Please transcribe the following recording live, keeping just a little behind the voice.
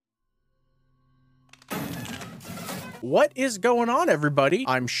What is going on, everybody?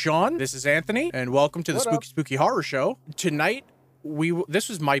 I'm Sean. This is Anthony, and welcome to the What up? Spooky Horror Show. Tonight, this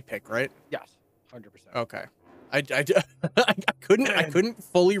was my pick, right? Yes, 100%. Okay. I couldn't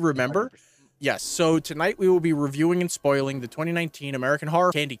fully remember. 100%. Yes. So tonight we will be reviewing and spoiling the 2019 American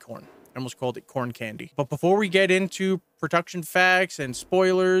Horror Candy Corn. I almost called it corn candy. But before we get into production facts and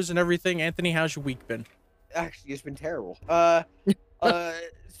spoilers and everything, Anthony, how's your week been? Actually, it's been terrible.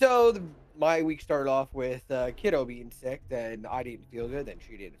 My week started off with kiddo being sick, then I didn't feel good, then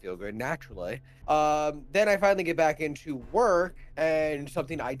she didn't feel good naturally. Then I finally get back into work, and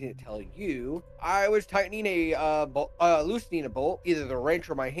something I didn't tell you, I was tightening loosening a bolt. Either the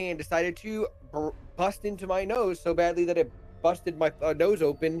wrench or my hand decided to bust into my nose so badly that it busted my nose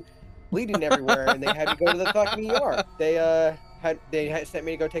open, bleeding everywhere, and they had to go to the fucking ER. They had sent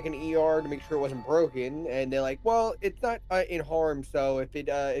me to go take an ER to make sure it wasn't broken, and they're like, "Well, it's not in harm, so if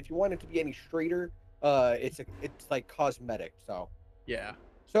you want it to be any straighter, it's like cosmetic." So Yeah.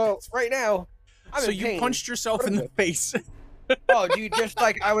 so right now, I'm So in you pain. punched yourself in the face. Oh, dude, just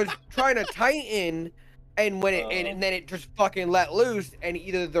like I was trying to tighten, and when and then it just fucking let loose, and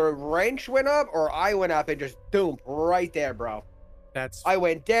either the wrench went up or I went up, and just boom, right there, bro. That's I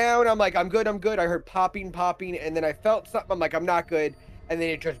went down. I'm like, I'm good. I heard popping, and then I felt something. I'm like, I'm not good. And then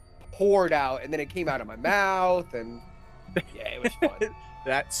it just poured out, and then it came out of my mouth, and yeah, it was fun.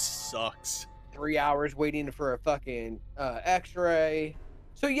 that sucks. 3 hours waiting for a fucking X-ray.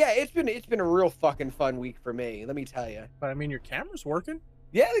 So yeah, it's been a real fucking fun week for me. Let me tell you. But I mean, your camera's working.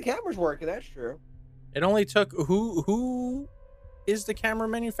 Yeah, the camera's working. That's true. It only took who is the camera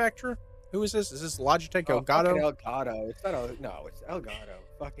manufacturer? Who is this? Is this Logitech Oh, Elgato? fucking Elgato. It's not it's Elgato.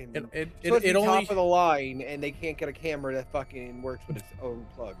 Fucking It only top of the line, and they can't get a camera that fucking works with its own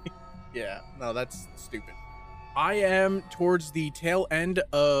plug. Yeah, no, that's stupid. I am towards the tail end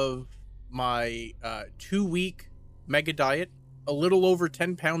of my 2-week mega diet, a little over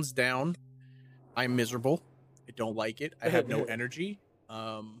 10 pounds down. I'm miserable. I don't like it. I have no energy.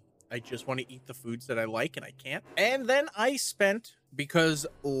 I just want to eat the foods that I like, and I can't. And then I spent, because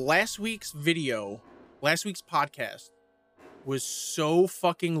last week's podcast was so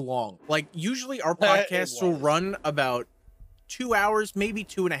fucking long. Like, usually our podcasts will run about 2 hours, maybe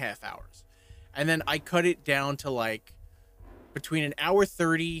 2.5 hours. And then I cut it down to like between 1 hour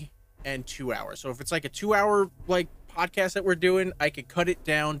 30 and 2 hours. So if it's like a 2-hour like podcast that we're doing, I could cut it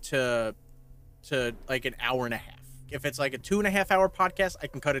down to like 1.5 hours. If it's like a 2.5 hour podcast, I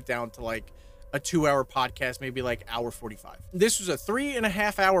can cut it down to like a 2-hour podcast, maybe like 1 hour 45. This was a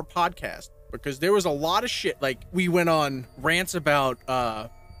 3.5 hour podcast because there was a lot of shit. Like, we went on rants about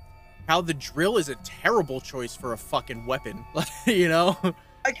how the drill is a terrible choice for a fucking weapon, you know?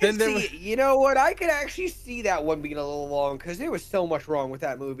 I can see, you know what? I could actually see that one being a little long because there was so much wrong with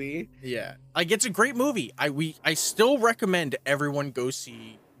that movie. Yeah, like, it's a great movie. I still recommend everyone go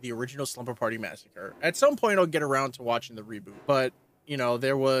see the original Slumber Party Massacre. At some point, I'll get around to watching the reboot, but you know,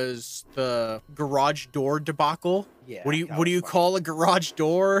 there was the garage door debacle. Yeah. What do you call a garage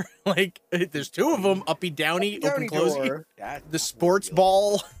door? Like, there's two of them: uppy, downy, open, closey. The sports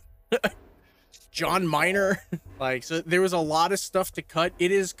ball. John Minor. Like, so there was a lot of stuff to cut. It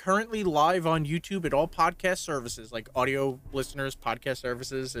is currently live on YouTube at all podcast services, like audio listeners, podcast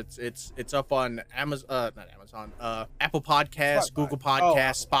services. It's up on Amazon, not Amazon, Apple Podcasts, Google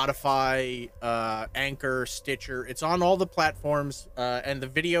Podcasts, Spotify, Anchor, Stitcher. It's on all the platforms, and the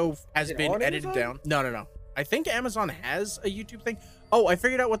video has been edited down. No. I think Amazon has a YouTube thing. Oh, I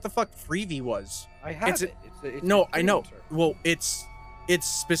figured out what the fuck Freevee was. I have it. No, I know. Well, it's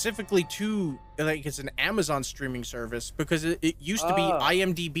specifically to, like, it's an Amazon streaming service because it used to be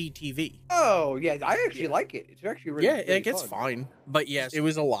IMDb TV. Oh yeah, I actually like it. It's actually really like, it's fine. But yes, it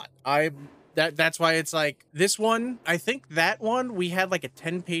was a lot. That's why it's like this one. I think that one we had like a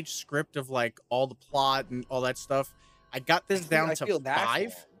 10-page script of like all the plot and all that stuff. I got this down to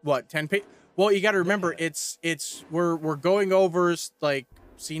 5. What, 10 page? Well, you got to remember, it's we're going over like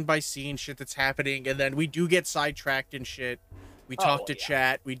scene by scene shit that's happening, and then we do get sidetracked and shit. We talk to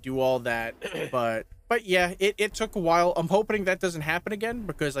chat, we do all that, but yeah, it took a while. I'm hoping that doesn't happen again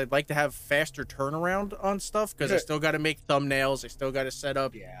because I'd like to have faster turnaround on stuff because I still got to make thumbnails, I still got to set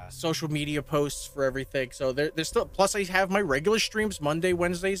up social media posts for everything. So there's still, plus I have my regular streams Monday,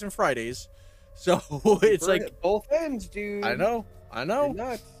 Wednesdays, and Fridays. So it's like both ends, dude. I know.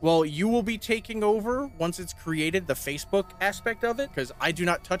 Well, you will be taking over once it's created, the Facebook aspect of it, because I do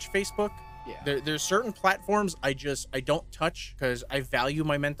not touch Facebook. Yeah. There's certain platforms I don't touch because I value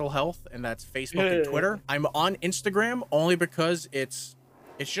my mental health, and that's Facebook and Twitter. I'm on Instagram only because it's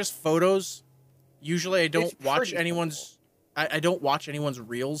just photos. Usually I don't watch anyone's I don't watch anyone's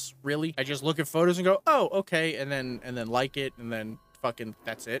reels really. I just look at photos and go, oh, okay, and then like it, and then fucking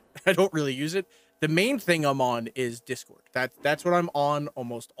that's it. I don't really use it. The main thing I'm on is Discord. That's what I'm on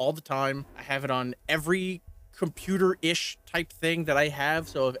almost all the time. I have it on every computer-ish type thing that I have.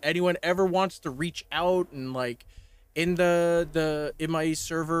 So if anyone ever wants to reach out and like in in my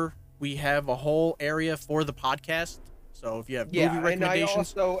server, we have a whole area for the podcast. So if you have movie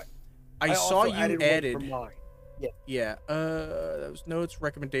recommendations, I saw you added. Yeah. Those notes,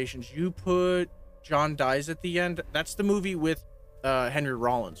 recommendations. You put John Dies at the end. That's the movie with Henry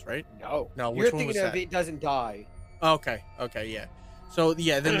Rollins, right? No. Which You're one was thinking of that? It Doesn't Die. Okay, yeah. So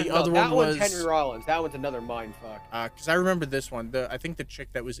yeah, then the other that one was one's Henry Rollins. That one's another mind fuck. Because I remember this one. I think the chick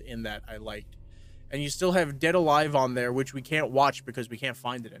that was in that I liked, and you still have Dead Alive on there, which we can't watch because we can't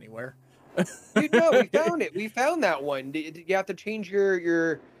find it anywhere. Dude, no, we found it. We found that one. You have to change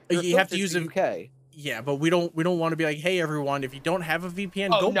your you have to use a UK. Yeah, but we don't want to be like, hey everyone, if you don't have a VPN,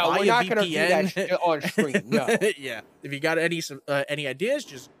 go no, buy we're a not VPN. gonna do that on stream. No. Yeah, if you got any ideas,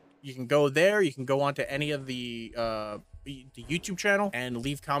 just you can go there. You can go onto any of the YouTube channel and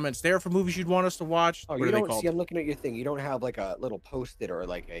leave comments there for movies you'd want us to watch. Oh, what you are they don't called? see. I'm looking at your thing. You don't have like a little post-it or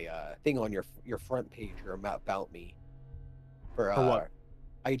like a thing on your front page or about me for what?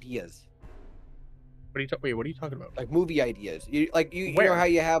 ideas. What are you talking about? Like movie ideas. You know Where? how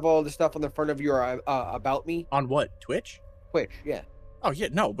you have all the stuff on the front of your about me? On what? Twitch? Twitch, yeah. Oh yeah,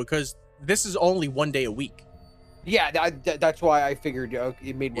 no, because this is only one day a week. Yeah, that's why I figured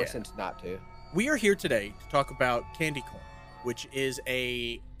it made more Yeah. sense not to. We are here today to talk about Candy Corn, which is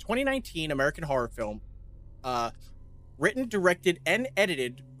a 2019 American horror film, written, directed, and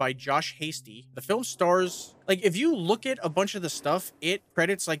edited by Josh Hasty. The film stars, like, if you look at a bunch of the stuff, it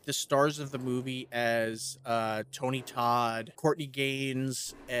credits like the stars of the movie as Tony Todd, Courtney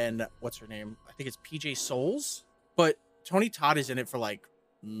Gaines, and what's her name? I think it's PJ Souls. But Tony Todd is in it for like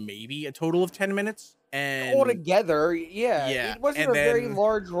maybe a total of 10 minutes. And Altogether, Yeah, it wasn't and a very then-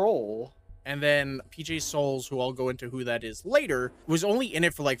 large role. And then PJ Souls, who I'll go into who that is later, was only in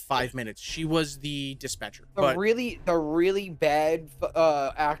it for like 5 minutes. She was the dispatcher. The really bad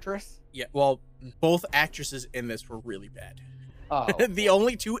actress. Yeah, well, both actresses in this were really bad. Oh, The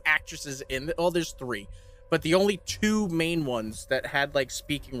only two actresses there's three, but the only two main ones that had like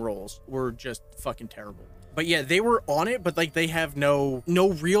speaking roles were just fucking terrible. But yeah, they were on it, but like they have no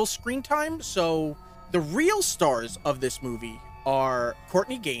real screen time. So the real stars of this movie are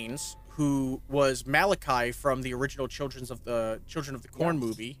Courtney Gaines, who was Malachi from the original Children of the Corn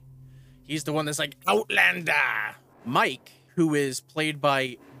movie. He's the one that's like Outlander. Mike, who is played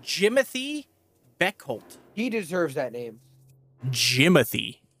by Jimothy Beckholt. he deserves that name.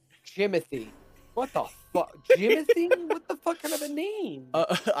 Jimothy. What the fuck? Jimothy? What the fuck kind of a name?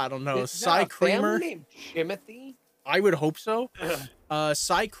 I don't know. Is that Cy a family Creamer. name? Jimothy? I would hope so.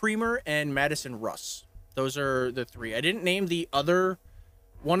 Cy Creamer and Madison Russ. Those are the three. I didn't name the other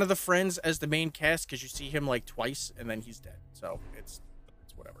one of the friends as the main cast because you see him like twice and then he's dead. So it's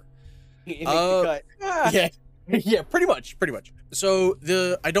whatever. He makes the cut. Yeah. Yeah, pretty much. So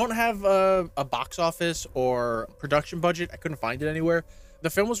I don't have a box office or production budget. I couldn't find it anywhere. The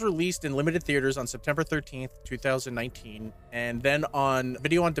film was released in limited theaters on September 13th, 2019, and then on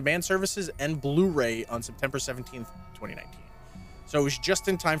video on demand services and Blu-ray on September 17th, 2019. So it was just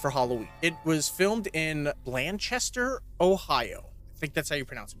in time for Halloween. It was filmed in Blanchester, Ohio. I think that's how you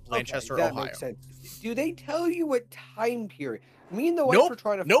pronounce it. Blanchester, that Ohio. Makes sense. Do they tell you what time period? Me and the wife were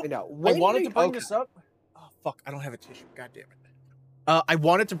trying to find out. I wanted to bring this up. Oh, fuck. I don't have a tissue. God damn it. I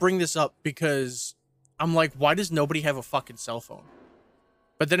wanted to bring this up because I'm like, why does nobody have a fucking cell phone?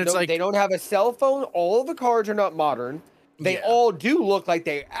 But then it's like... They don't have a cell phone. All of the cards are not modern. They all do look like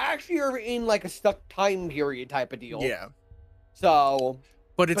they actually are in like a stuck time period type of deal. Yeah. So...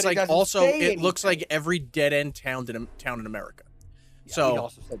 But it's like doesn't also, say it looks anything. like every dead-end town in America. Yeah, So... he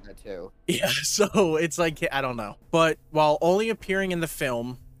also said that too. Yeah, so it's like, I don't know. But while only appearing in the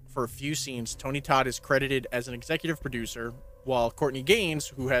film for a few scenes, Tony Todd is credited as an executive producer, while Courtney Gaines,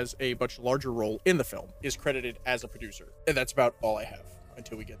 who has a much larger role in the film, is credited as a producer. And that's about all I have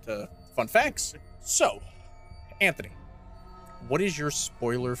until we get to fun facts. So, Anthony, what is your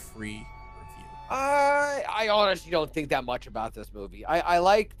spoiler-free review? I honestly don't think that much about this movie. I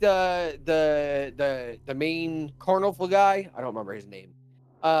like the main carnival guy. I don't remember his name.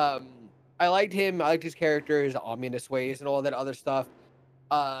 I liked him. I liked his character, his ominous ways, and all that other stuff.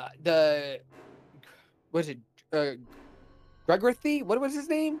 Gregory? What was his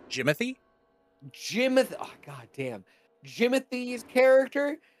name? Jimothy? Oh god damn. Jimothy's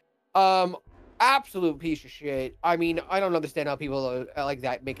character. I absolute piece of shit. I mean, I don't understand how people like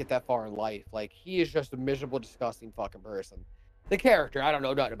that make it that far in life. Like, he is just a miserable, disgusting fucking person. The character, I don't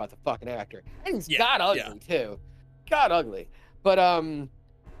know nothing about the fucking actor, and he's god ugly too, god ugly. But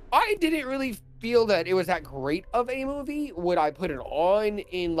I didn't really feel that it was that great of a movie. Would I put it on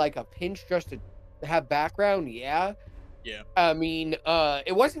in like a pinch just to have background? Yeah. Yeah. I mean,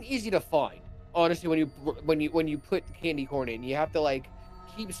 it wasn't easy to find, honestly. When you put the candy corn in, you have to like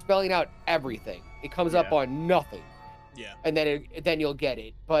keep spelling out everything. It comes up on nothing. Yeah. And then you'll get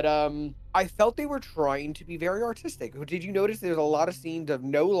it. But I felt they were trying to be very artistic. Did you notice there's a lot of scenes of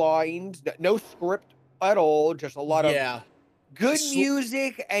no lines, no script at all, just a lot of good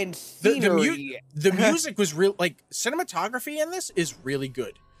music and scenery. The music was real. Like, cinematography in this is really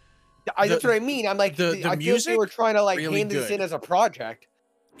good. That's what I mean. I'm like, I feel like they were trying to like really hand this good. in as a project.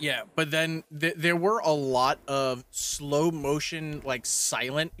 Yeah, but then there were a lot of slow motion, like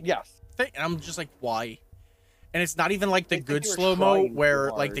silent thing. And I'm just like, why? And it's not even like the good slow-mo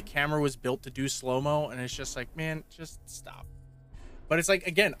where like the camera was built to do slow-mo, and it's just like, man, just stop. But it's like,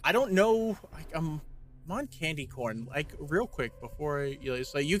 again, I don't know, like I'm on candy corn, like real quick before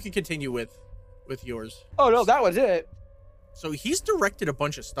so you can continue with yours. Oh no, that was it. So he's directed a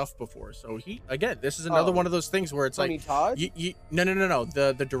bunch of stuff before. So this is another one of those things where it's Tony like Todd? No,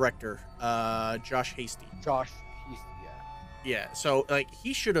 the director, Josh Hasty. Josh Hasty, yeah. So like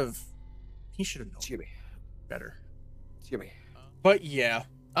he should have known better. Excuse me. But yeah,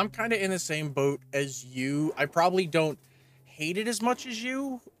 I'm kind of in the same boat as you. I probably don't hate it as much as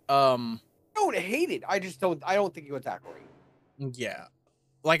you. I don't hate it. I don't think it was that great. Yeah.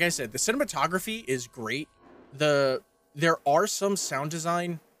 Like I said, the cinematography is great. There are some sound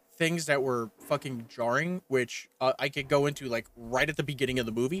design things that were fucking jarring, which I could go into like right at the beginning of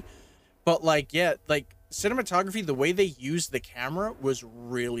the movie. But like, yeah, like cinematography, the way they used the camera was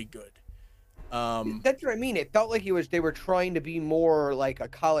really good. That's what I mean. It felt like they were trying to be more like a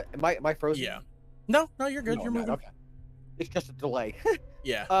college. Am I frozen? Yeah. No, you're good. No, you're moving. Okay. It's just a delay.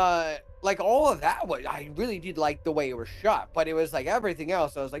 Yeah. Like all of that I really did like the way it was shot, but it was like everything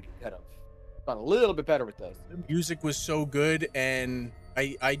else. I was like, you could have done a little bit better with this. The music was so good, and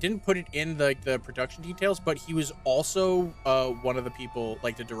I didn't put it in the production details, but he was also one of the people,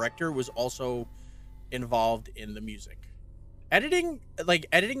 like the director was also involved in the music. Editing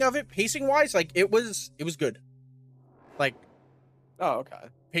of it, pacing wise, like it was good. Like, oh, okay.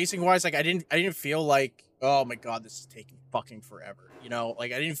 Pacing wise, like I didn't feel like, oh my god, this is taking fucking forever. You know,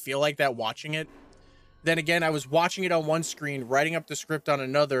 like I didn't feel like that watching it. Then again, I was watching it on one screen, writing up the script on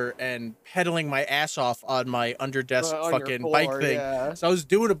another, and pedaling my ass off on my underdesk fucking bike thing. Yeah. So I was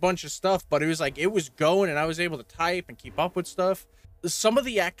doing a bunch of stuff, but it was like, it was going, and I was able to type and keep up with stuff. Some of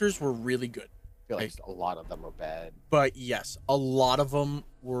the actors were really good. I feel like a lot of them were bad. But yes, a lot of them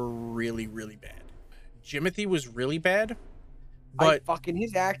were really, really bad. Jimothy was really bad, but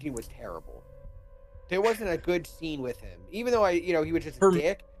his acting was terrible. There wasn't a good scene with him, even though he was just a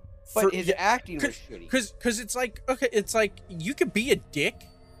dick. But his acting was shitty. Because it's like, okay, it's like you could be a dick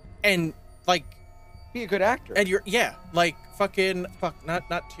and like be a good actor. And like fuck, not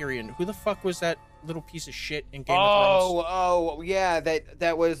Tyrion. Who the fuck was that little piece of shit in Game of Thrones? Oh, yeah,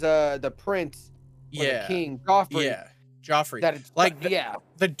 that was the prince. The king, Joffrey. Yeah, Joffrey.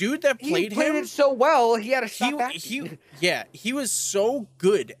 The dude that played him it so well. He had a stop acting. He was so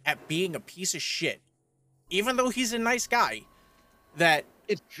good at being a piece of shit, even though he's a nice guy. That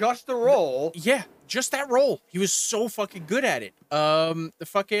it's just the role. Yeah, just that role. He was so fucking good at it. The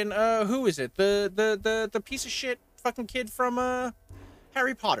fucking who is it? The piece of shit fucking kid from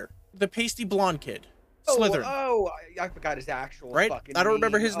Harry Potter. The pasty blonde kid. Slytherin. I forgot his actual right. Fucking I don't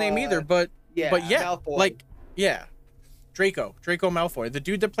remember his name either, but yeah, Malfoy. Like Draco Malfoy, the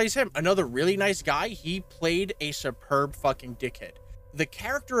dude that plays him, another really nice guy. He played a superb fucking dickhead. The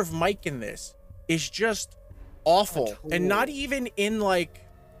character of Mike in this is just awful, and not even in like,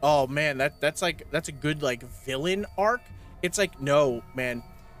 oh man, that's a good like villain arc. It's like, no man,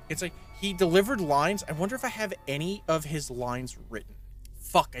 it's like he delivered lines. I wonder if I have any of his lines written.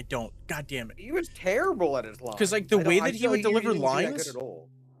 Fuck, I don't. God damn it. He was terrible at his lines. Because like the way that he would deliver lines,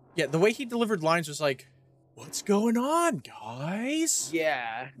 yeah, the way he delivered lines was like, what's going on, guys?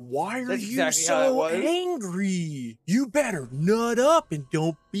 Yeah. Why are you so angry? You better nut up and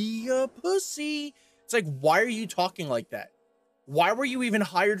don't be a pussy. It's like, why are you talking like that? Why were you even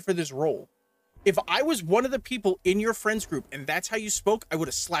hired for this role? If I was one of the people in your friends group and that's how you spoke, I would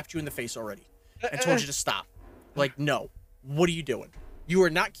have slapped you in the face already and told you to stop. Like, no. What are you doing? You are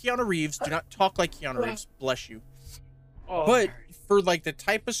not Keanu Reeves. Do not talk like Keanu Reeves. Bless you. Oh, but for like the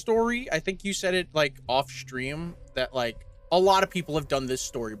type of story, I think you said it like off stream that like a lot of people have done this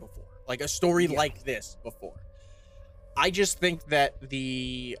story before. like a story Yeah. like this before. I just think that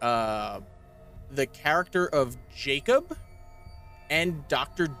the character of Jacob and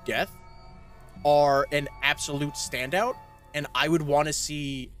Dr. Death are an absolute standout, and I would want to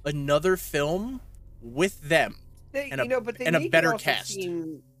see another film with them They, and a, but they and a make better it also cast.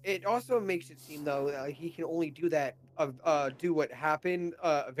 it also makes it seem though he can only do that do what happened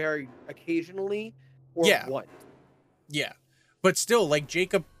very occasionally or Yeah. once. Yeah, but still, like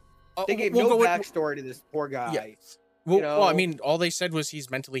Jacob, They gave we'll no go with- backstory to this poor guy. Yeah. Well, you know? well, I mean, all they said was he's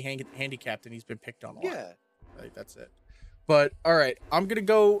mentally handicapped and he's been picked on a lot. Yeah. Like, that's it. But all right, I'm gonna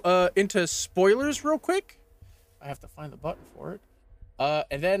go into spoilers real quick. I have to find the button for it.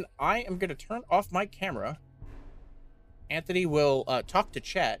 And then I am gonna turn off my camera. Anthony will talk to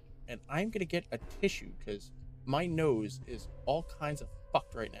chat, and I'm gonna get a tissue because my nose is all kinds of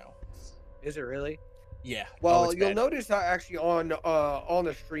fucked right now. Is it really? Yeah. Well, it's you'll bad. notice actually on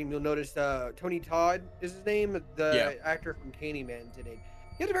the stream, you'll notice Tony Todd is his name, the actor from Candyman's in it.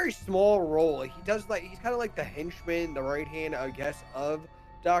 He has a very small role. He does he's kind of like the henchman, the right hand, I guess, of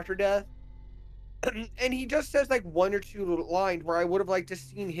Dr. Death. And he just says like one or two lines where I would have liked to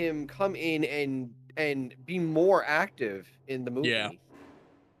seen him come in and be more active in the movie. Yeah.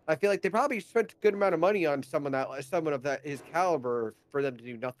 I feel like they probably spent a good amount of money on someone of that his caliber for them to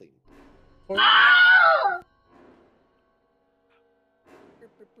do nothing.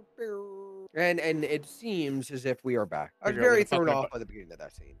 And it seems as if we are back. I was Figure out where very the fuck thrown my off by the beginning of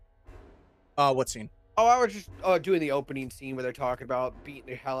that scene. What scene? Oh, I was just doing the opening scene where they're talking about beating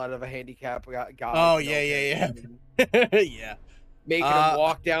the hell out of a handicapped guy. Oh, you know, yeah. and Yeah. making him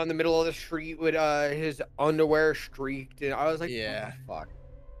walk down the middle of the street with his underwear streaked, and I was like, Yeah. "What the fuck?"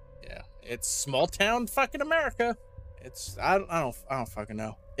 Yeah, it's small town fucking America. It's I don't fucking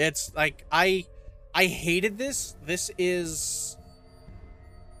know. It's like I hated this. This is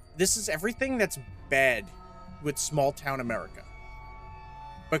everything that's bad with small town America.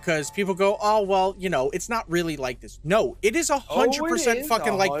 Because people go, oh well, you know, it's not really like this. No, it is 100%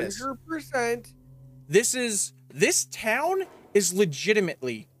 fucking like this. 100%. This town is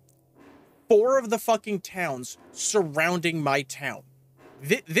legitimately 4 of the fucking towns surrounding my town.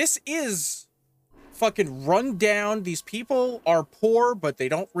 This is fucking run down. These people are poor, but they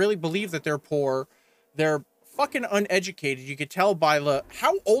don't really believe that they're poor. They're fucking uneducated. You could tell by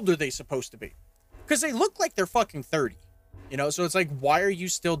how old are they supposed to be? Because they look like they're fucking 30. You know, so it's like, why are you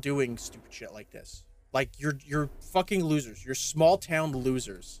still doing stupid shit like this? Like, you're fucking losers. You're small town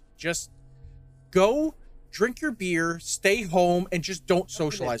losers. Just go drink your beer, stay home, and just don't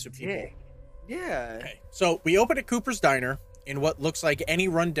socialize with people. Yeah. Okay, so we open at Cooper's Diner in what looks like any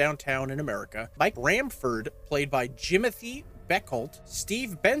rundown town in America. Mike Ramford, played by Jimothy Beckholt,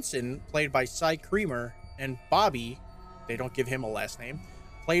 Steve Benson, played by Cy Creamer, and Bobby, they don't give him a last name,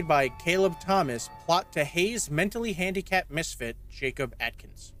 played by Caleb Thomas, plot to haze mentally handicapped misfit Jacob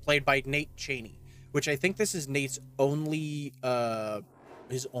Atkins, played by Nate Cheney, which I think this is Nate's only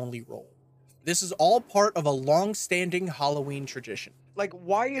his only role. This is all part of a long-standing Halloween tradition. Like,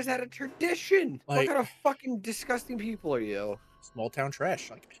 why is that a tradition? Like, what kind of fucking disgusting people are you? Small town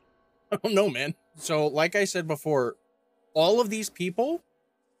trash. Like, I don't know, man. So, like I said before, all of these people,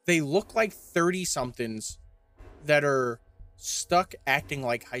 they look like 30-somethings that are stuck acting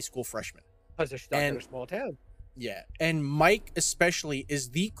like high school freshmen. Because they're stuck in a small town. Yeah, and Mike especially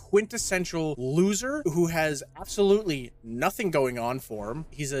is the quintessential loser who has absolutely nothing going on for him.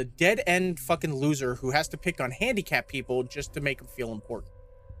 He's a dead-end fucking loser who has to pick on handicapped people just to make him feel important.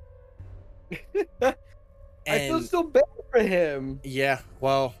 I feel so bad for him. Yeah,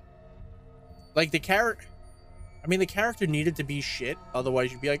 well, like the character needed to be shit.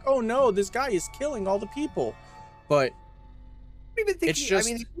 Otherwise, you'd be like, oh no, this guy is killing all the people. But I don't even think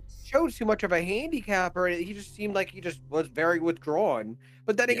he showed too much of a handicap, or he just seemed like he just was very withdrawn.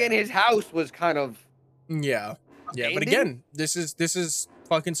 But then again, his house was kind of yeah. But again, this is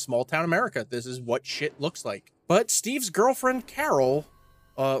fucking small town America. This is what shit looks like. But Steve's girlfriend Carol,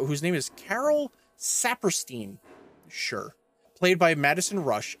 whose name is Carol Saperstein, sure, played by Madison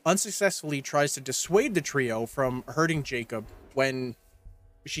Rush, unsuccessfully tries to dissuade the trio from hurting Jacob when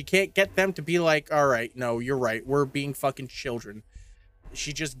she can't get them to be like, all right, no, you're right, we're being fucking children.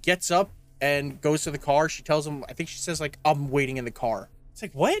 She just gets up and goes to the car. She tells him, I think she says like, I'm waiting in the car. It's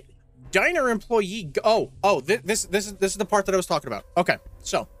like, what? Diner employee. This is the part that I was talking about. Okay,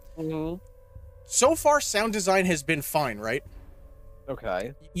 so so far sound design has been fine, right?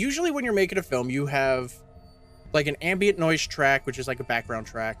 Okay. Usually when you're making a film, you have like an ambient noise track, which is like a background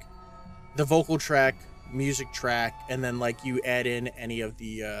track, the vocal track, music track, and then like you add in any of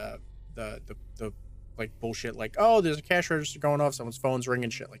the like bullshit, like, oh, there's a cash register going off, someone's phone's ringing,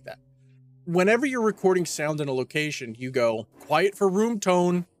 shit like that. whenever you're recording sound in a location, you go quiet for room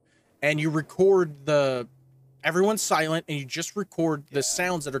tone, and you record everyone's silent, and you just record the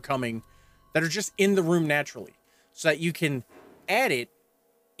sounds that are coming, that are just in the room naturally, so that you can add it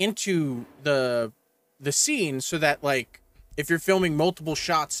into the scene, so that like if you're filming multiple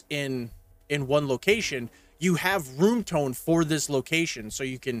shots in one location, you have room tone for this location, so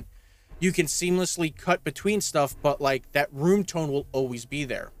you can seamlessly cut between stuff, but like that room tone will always be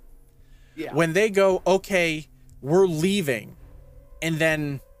there. Yeah. When they go, okay, we're leaving, and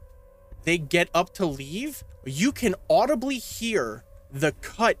then they get up to leave, you can audibly hear the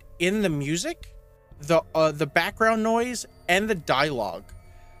cut in the music, the background noise, and the dialogue,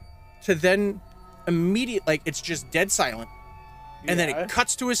 to then immediate, like it's just dead silent, and then it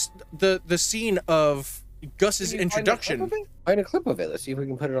cuts to the scene of Gus's introduction. Find a clip of it. Let's see if we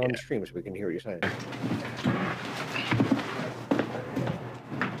can put it on the stream so we can hear what you're saying.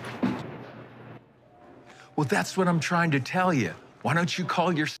 Well, that's what I'm trying to tell you. Why don't you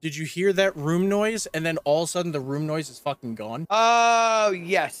call your... Did you hear that room noise? And then all of a sudden the room noise is fucking gone. Oh,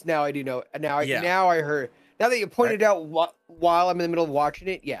 yes. Now I do know. Now I heard. Now that you pointed out while I'm in the middle of watching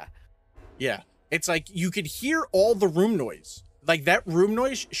it, yeah. Yeah. It's like you could hear all the room noise. Like that room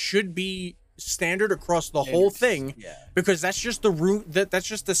noise should be standard across the whole thing, because that's just the room, that's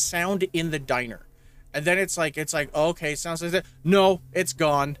just the sound in the diner. And then it's like okay, sounds like that. No, it's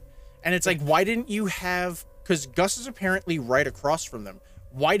gone. And it's like, why didn't you have, because Gus is apparently right across from them,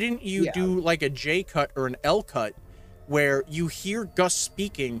 why didn't you do like a J cut or an L cut where you hear Gus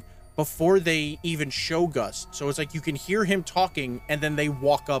speaking before they even show Gus? So it's like you can hear him talking and then they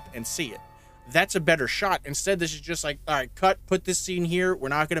walk up and see it. That's a better shot. Instead, this is just like, all right, cut, put this scene here. We're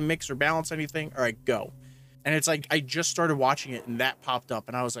not going to mix or balance anything. All right, go. And it's like, I just started watching it and that popped up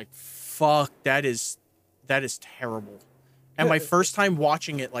and I was like, fuck, that is terrible. And my first time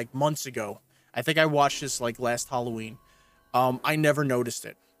watching it like months ago, I think I watched this like last Halloween. I never noticed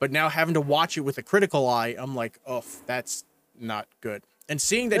it, but now having to watch it with a critical eye, I'm like, oh, that's not good. And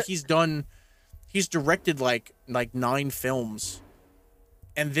seeing that he's directed like 9 films,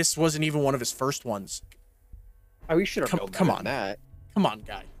 and this wasn't even one of his first ones. Oh, we should have come on, that. Come on,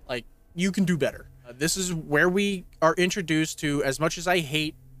 guy. Like, you can do better. This is where we are introduced to, as much as I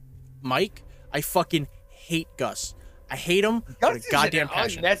hate Mike, I fucking hate Gus. I hate him with a goddamn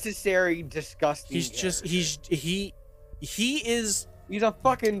passion. Unnecessary, disgusting. He's just he's a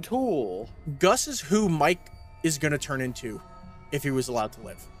fucking tool. Gus is who Mike is gonna turn into if he was allowed to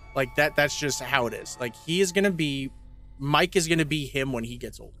live. Like that's just how it is. Like Mike is gonna be him when he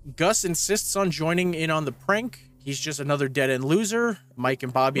gets old. Gus insists on joining in on the prank. He's just another dead-end loser. Mike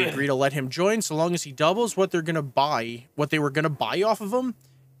and Bobby agree to let him join so long as he doubles what they were gonna buy off of him,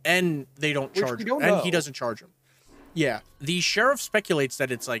 and they don't charge him, and he doesn't charge him. Yeah, the sheriff speculates that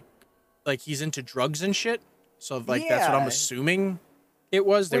it's like he's into drugs and shit. So like that's what I'm assuming it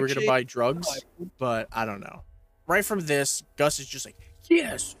was. They were gonna buy drugs, but I don't know. Right from this, Gus is just like,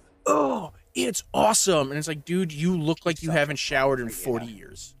 yes, oh, it's awesome, and it's like, dude, you look like you haven't showered in 40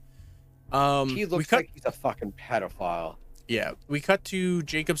 years. He looks like he's a fucking pedophile. Yeah, we cut to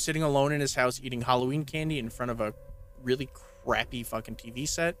Jacob sitting alone in his house eating Halloween candy in front of a really crappy fucking TV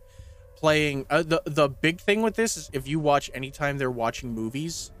set. Playing the big thing with this is if you watch anytime they're watching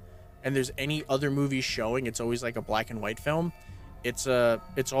movies and there's any other movies showing, it's always like a black and white film. It's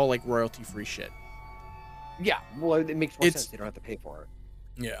all like royalty free shit. Yeah, well, it makes more sense. They don't have to pay for it.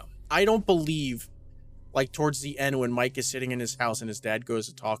 Yeah, I don't believe like towards the end when Mike is sitting in his house and his dad goes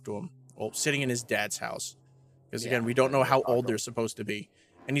to talk to him. Well, sitting in his dad's house, because again, we don't know how old they're supposed to be,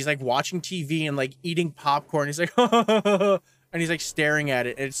 and he's like watching TV and like eating popcorn. He's like and he's like staring at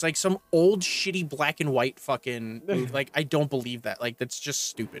it. And it's like some old shitty black and white fucking movie. Like, I don't believe that. Like, that's just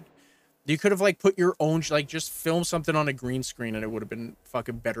stupid. You could have like put your own, like just film something on a green screen and it would have been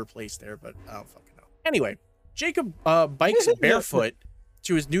fucking better placed there, but I don't fucking know. Anyway, Jacob bikes barefoot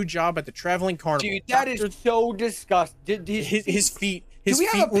to his new job at the traveling carnival. Dude, that is so disgusting. His feet. Do we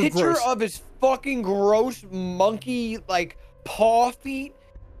have a picture of his fucking gross monkey like paw feet?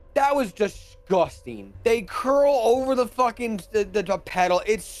 That was disgusting. They curl over the fucking the pedal.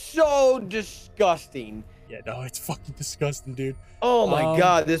 It's so disgusting. Yeah, no, it's fucking disgusting, dude. Oh my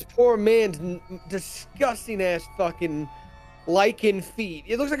god, this poor man's disgusting ass fucking lichen feet.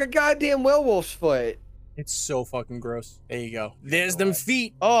 It looks like a goddamn werewolf's foot. It's so fucking gross. There you go. There's them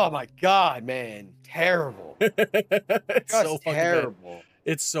feet. Oh my god, man. Terrible. It's so fucking terrible. Bad.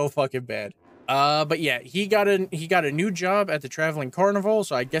 It's so fucking bad. But yeah, he got a new job at the traveling carnival,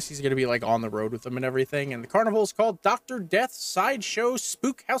 so I guess he's gonna be like on the road with them and everything. And the carnival is called Dr. Death Sideshow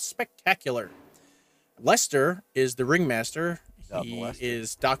Spook House Spectacular. Lester is the ringmaster. He molester.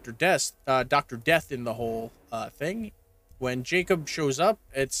 is Dr. Death in the whole thing. When Jacob shows up,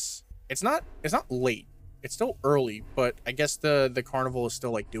 it's not late. It's still early, but I guess the carnival is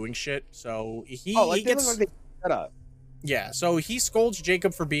still like doing shit. So he gets like they set up. yeah. So he scolds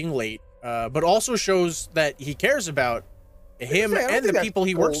Jacob for being late, but also shows that he cares about him and the people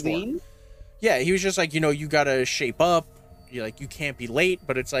he works for. Yeah, he was just like, you gotta shape up. You can't be late.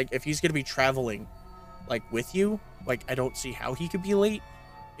 But it's like, if he's gonna be traveling like with you, like I don't see how he could be late.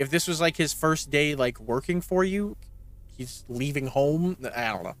 If this was like his first day like working for you, he's leaving home. I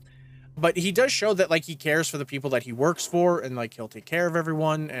don't know. But he does show that like he cares for the people that he works for, and like he'll take care of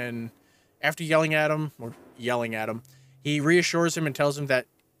everyone. And after yelling at him, he reassures him and tells him that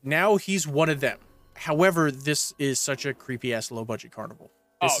now he's one of them. However, this is such a creepy ass low budget carnival.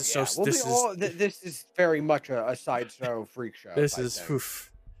 This This is very much a sideshow freak show. This is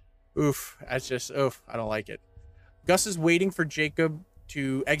oof. That's just I don't like it. Gus is waiting for Jacob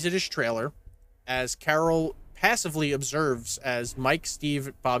to exit his trailer as Carol passively observes as Mike,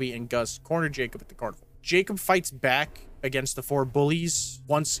 Steve, Bobby, and Gus corner Jacob at the carnival. Jacob fights back against the 4 bullies.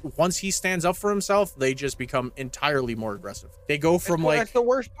 Once he stands up for himself, they just become entirely more aggressive. They go from that's the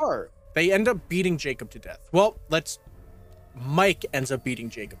worst part. They end up beating Jacob to death. Well, Mike ends up beating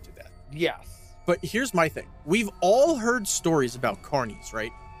Jacob to death. Yes. But here's my thing. We've all heard stories about carnies,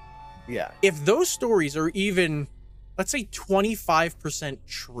 right? Yeah. If those stories are even, let's say 25%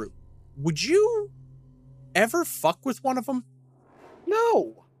 true, would you ever fuck with one of them?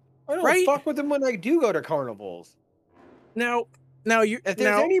 No. I don't Right? fuck with them when I do go to carnivals. Now If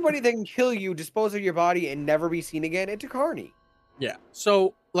there's anybody that can kill you, dispose of your body, and never be seen again, it's a carny. Yeah.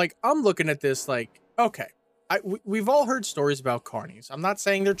 So like I'm looking at this like, okay, we've all heard stories about carnies. I'm not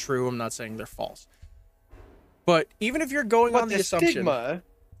saying they're true. I'm not saying they're false. But even if you're going on the assumption,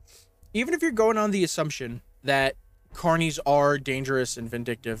 even if you're going on the assumption that carnies are dangerous and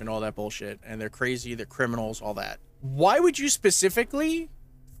vindictive and all that bullshit, and they're crazy, they're criminals, all that, why would you specifically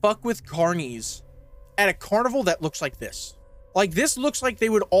fuck with carnies at a carnival that looks like this? Like, this looks like they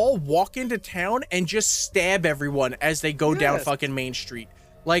would all walk into town and just stab everyone as they go down fucking Main Street.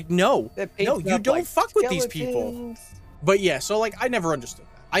 Like, no, you don't fuck with these people. But yeah, so like, I never understood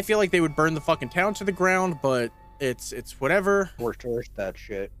that. I feel like they would burn the fucking town to the ground, but it's whatever. Torture that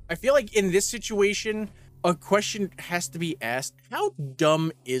shit. I feel like in this situation, a question has to be asked: how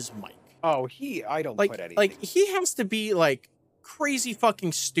dumb is Mike? Oh, I don't put anything. Like, he has to be like crazy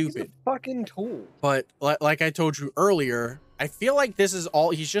fucking stupid. He's a fucking tool. But like I told you earlier, I feel like this is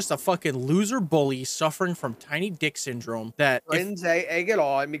all, he's just a fucking loser bully suffering from tiny dick syndrome that friends egg it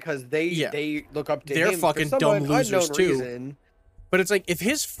on because they look up to him. They're fucking dumb losers too. Reason. But it's like, if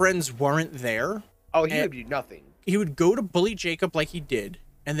his friends weren't there, he would do nothing. He would go to bully Jacob like he did,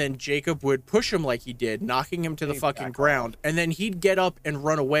 and then Jacob would push him like he did, knocking him to the fucking ground, and then he'd get up and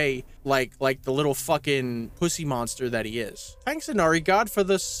run away like the little fucking pussy monster that he is. Thanks, Inari God, for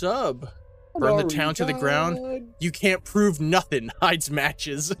the sub. Burn the town to the ground. You can't prove nothing hides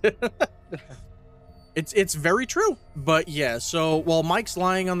matches. It's very true. But yeah, so while Mike's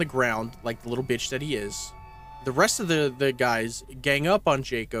lying on the ground like the little bitch that he is, the rest of the guys gang up on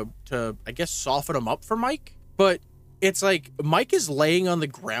Jacob to, I guess, soften him up for Mike. But it's like Mike is laying on the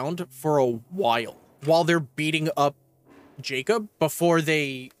ground for a while they're beating up Jacob before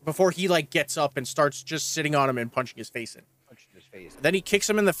he like gets up and starts just sitting on him and punching his face in. Then he kicks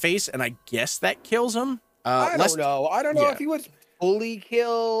him in the face, and I guess that kills him. I don't know. I don't know if he was fully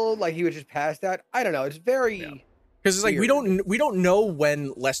killed, like he was just passed out. I don't know. It's very because it's like we don't know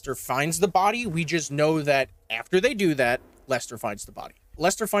when Lester finds the body. We just know that after they do that, Lester finds the body.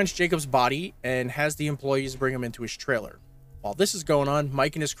 Lester finds Jacob's body and has the employees bring him into his trailer. While this is going on,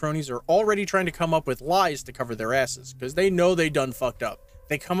 Mike and his cronies are already trying to come up with lies to cover their asses because they know they done fucked up.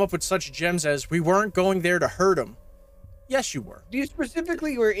 They come up with such gems as, we weren't going there to hurt him. Yes, you were. You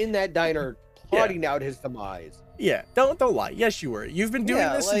specifically were in that diner plotting out his demise. Yeah, don't lie. Yes, you were. You've been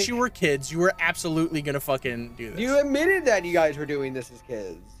doing this since you were kids. You were absolutely gonna fucking do this. You admitted that you guys were doing this as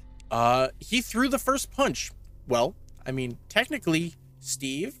kids. He threw the first punch. Well, I mean, technically,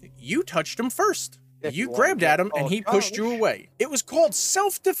 Steve, you touched him first. You grabbed at him and he pushed you away. It was called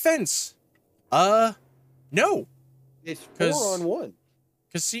self-defense. No. It's 4-on-1.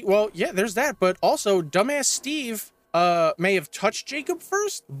 Cause see, well, yeah, there's that, but also dumbass Steve may have touched Jacob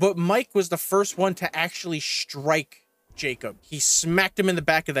first, but Mike was the first one to actually strike Jacob. He smacked him in the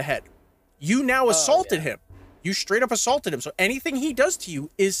back of the head. You now assaulted him. You straight up assaulted him. So anything he does to you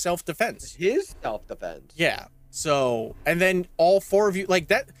is self-defense. His self-defense. Yeah. So, and then all 4 of you, like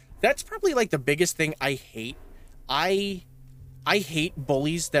that's probably like the biggest thing I hate. I hate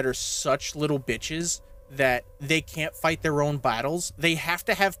bullies that are such little bitches that they can't fight their own battles. They have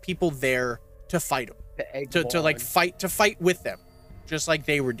to have people there to fight them, to fight with them, just like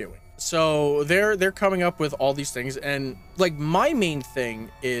they were doing. So they're coming up with all these things, and like my main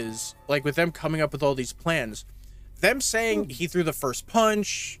thing is like with them coming up with all these plans, them saying he threw the first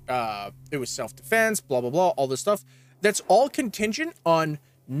punch, it was self-defense, blah blah blah, all this stuff. That's all contingent on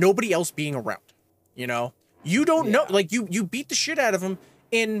nobody else being around. You know, you don't know, like you beat the shit out of him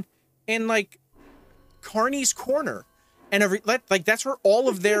in like Carney's Corner, and like that's where all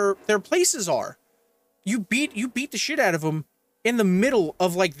of their places are. You beat the shit out of them in the middle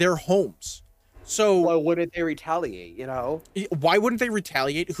of like their homes. So why wouldn't they retaliate? You know, why wouldn't they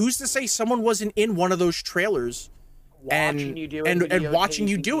retaliate? Who's to say someone wasn't in one of those trailers watching you do it, and watching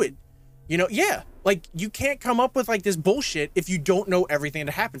you do it? You know, yeah, like you can't come up with like this bullshit if you don't know everything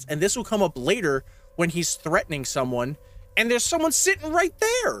that happens. And this will come up later when he's threatening someone and there's someone sitting right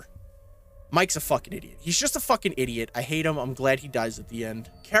there. Mike's a fucking idiot. He's just a fucking idiot. I hate him. I'm glad he dies at the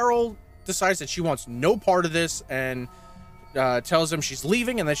end. Carol decides that she wants no part of this and tells him she's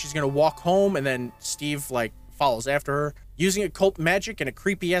leaving and that she's gonna walk home, and then Steve like follows after her. Using occult magic and a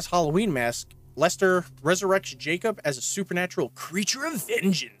creepy ass Halloween mask, Lester resurrects Jacob as a supernatural creature of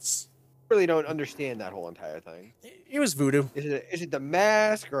vengeance. Really don't understand that whole entire thing. It was voodoo. Is it the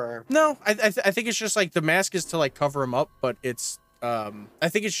mask or no? I think it's just like the mask is to like cover him up, but it's I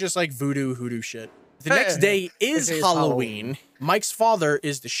think it's just like hoodoo shit. The next day is Halloween. Mike's father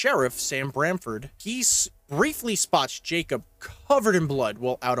is the sheriff, Sam Bramford. He briefly spots Jacob covered in blood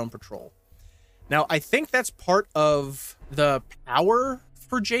while out on patrol. Now, I think that's part of the power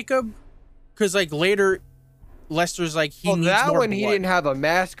for Jacob, because like later, Lester's like he needs that more one blood. He didn't have a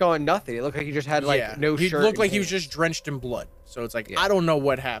mask on, nothing. It looked like he just had like no shirt. He looked like he was just drenched in blood. So it's like I don't know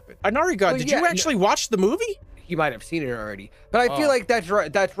what happened. Anariga, did you actually watch the movie? He might have seen it already, but I feel like that's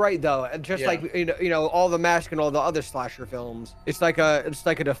right. That's right though. And just like you know, all the mask and all the other slasher films, it's like a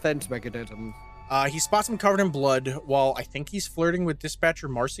defense mechanism. He spots him covered in blood while I think he's flirting with dispatcher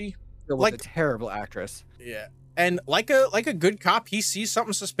Marcy. Like a terrible actress. Yeah, and like a good cop, he sees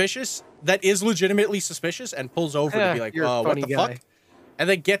something suspicious that is legitimately suspicious and pulls over to be like, what the fuck? And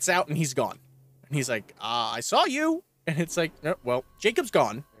then gets out and he's gone. And he's like, I saw you. And it's like, no, well, Jacob's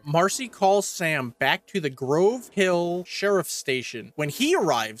gone. Marcy calls Sam back to the Grove Hill Sheriff's Station. When he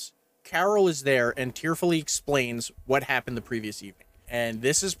arrives, Carol is there and tearfully explains what happened the previous evening. And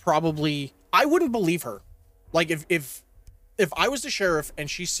this is probably, I wouldn't believe her. Like if I was the sheriff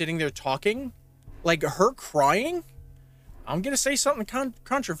and she's sitting there talking, like her crying, I'm going to say something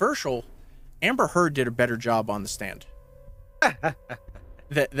controversial. Amber Heard did a better job on the stand.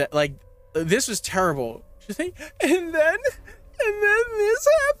 that like, this was terrible. She's like, and then this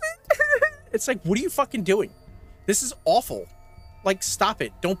happened. It's like, what are you fucking doing? This is awful. Like, stop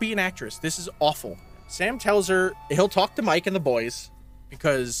it. Don't be an actress. This is awful. Sam tells her he'll talk to Mike and the boys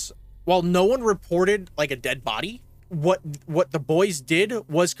because while no one reported like a dead body, what the boys did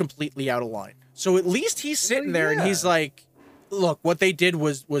was completely out of line. So at least he's sitting there and he's like, look, what they did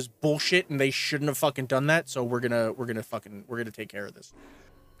was bullshit and they shouldn't have fucking done that. So we're gonna take care of this.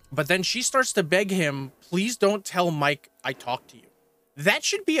 But then she starts to beg him, please don't tell Mike I talked to you. That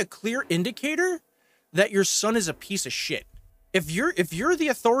should be a clear indicator that your son is a piece of shit. If you're the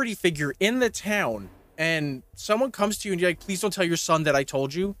authority figure in the town and someone comes to you and you're like, please don't tell your son that I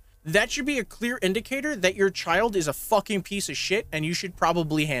told you, that should be a clear indicator that your child is a fucking piece of shit and you should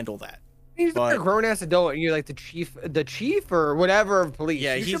probably handle that. He's like a grown-ass adult and you're like the chief or whatever of police.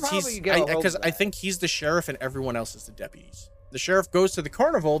 Yeah, because I think he's the sheriff and everyone else is the deputies. The sheriff goes to the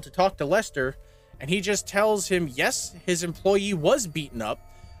carnival to talk to Lester, and he just tells him, yes, his employee was beaten up,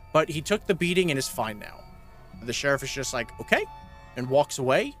 but he took the beating and is fine now. The sheriff is just like, okay, and walks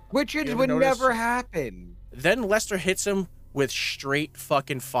away. Which it would never happen. Then Lester hits him with straight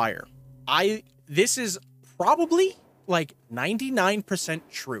fucking fire. This is probably like 99%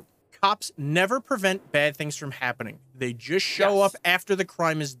 true. Cops never prevent bad things from happening. They just show up after the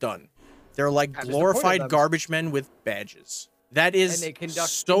crime is done. They're like glorified garbage men with badges. That is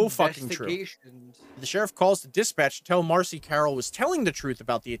so fucking true. The sheriff calls the dispatch to tell Marcy Carol was telling the truth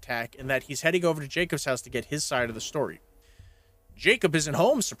about the attack and that he's heading over to Jacob's house to get his side of the story. Jacob isn't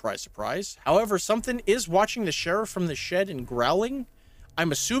home, surprise, surprise. However, something is watching the sheriff from the shed and growling.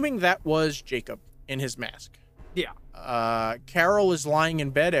 I'm assuming that was Jacob in his mask. Yeah. Carol is lying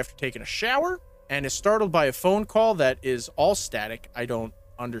in bed after taking a shower and is startled by a phone call that is all static. I don't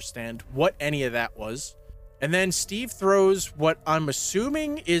understand what any of that was. And then Steve throws what I'm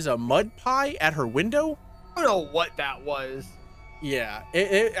assuming is a mud pie at her window. I don't know what that was. Yeah,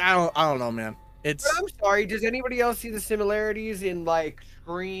 I don't know, man. It's But I'm sorry, does anybody else see the similarities in like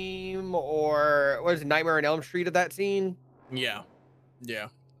Scream or what is it, Nightmare on Elm Street of that scene? yeah, yeah.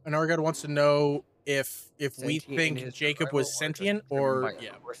 And Argad wants to know if we Sentient in think his Jacob was survival or just sentient driven by or a yeah.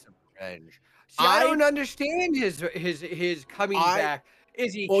 course of revenge? See, I I don't understand his coming I back.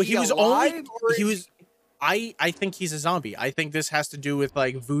 Is well he he was only alive or he is was I think he's a zombie. I think this has to do with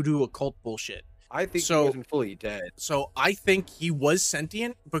like voodoo occult bullshit. I think he So wasn't fully dead. so I think he was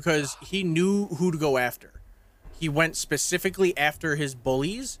sentient because he knew who to go after. He went specifically after his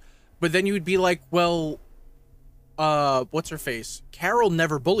bullies, but then you would be like, well, what's her face? Carol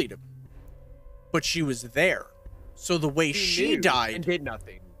never bullied him, but she was there. So the way He she knew and died, did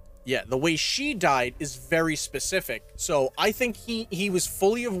nothing. yeah, the way she died is very specific. So I think he was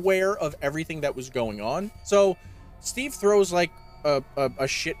fully aware of everything that was going on. So Steve throws like a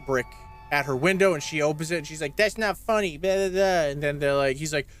shit brick at her window and she opens it and she's like, that's not funny, blah, blah, blah. And then they're like,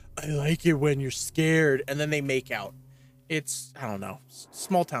 he's like, I like it when you're scared. And then they make out. It's, I don't know,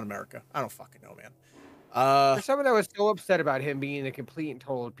 small town America. I don't fucking know, man. For someone that was so upset about him being a complete and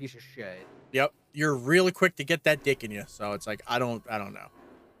total piece of shit. Yep. You're really quick to get that dick in you. So it's like, I don't know.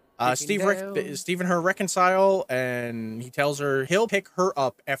 Taking down. Steve and her reconcile, and he tells her he'll pick her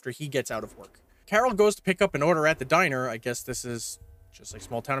up after he gets out of work. Carol goes to pick up an order at the diner. I guess this is just like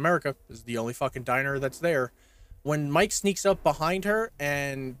small town America. This is the only fucking diner that's there. When Mike sneaks up behind her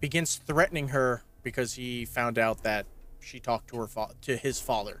and begins threatening her because he found out that she talked to to his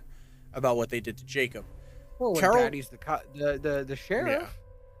father about what they did to Jacob. Well, when Carol- Daddy's the sheriff.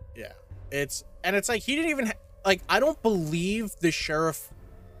 Yeah. It's like he didn't even like, I don't believe the sheriff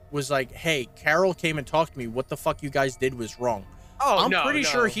was like, hey, Carol came and talked to me. What the fuck you guys did was wrong. Oh, I'm no, pretty no.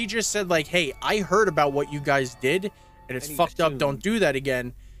 sure he just said like, hey, I heard about what you guys did and it's And he fucked up. Don't assumed. do that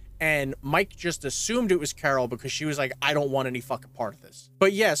again. And Mike just assumed it was Carol because she was like, I don't want any fucking part of this.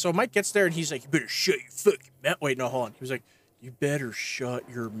 But yeah, so Mike gets there and he's like, you better shut your fucking mouth. Wait, no, hold on. He was like, you better shut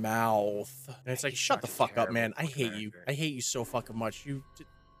your mouth. And it's like, He's shut the such a fuck up, man. terrible I hate you. actor. I hate you so fucking much.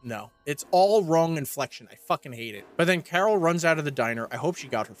 No, it's all wrong inflection. I fucking hate it. But then Carol runs out of the diner. I hope she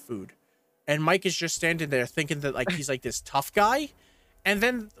got her food. And Mike is just standing there thinking that like he's like this tough guy. And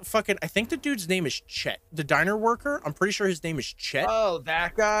then fucking, I think the dude's name is Chet, the diner worker. I'm pretty sure his name is Chet. Oh,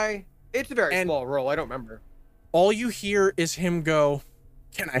 that guy. It's a very And- small role. I don't remember. All you hear is him go,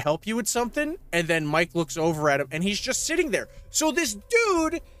 can I help you with something? And then Mike looks over at him and he's just sitting there. So this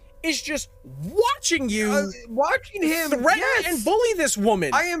dude is just watching you Watching him threaten yes! and bully this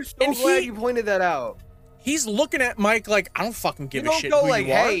woman. I am so And glad he- you pointed that out. He's looking at Mike like, I don't fucking give You a don't shit go who like,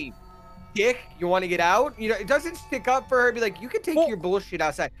 you are. hey, dick, you want to get out? You know, it doesn't stick up for her. Be like, you can take Well- your bullshit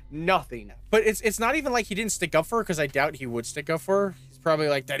outside. Nothing. But it's not even like he didn't stick up for her because I doubt he would stick up for her. He's probably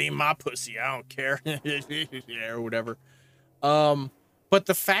like, that ain't my pussy. I don't care. Yeah, or whatever. But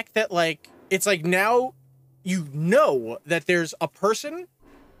the fact that like, it's like now you know that there's a person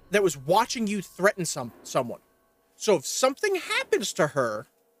that was watching you threaten someone. So if something happens to her,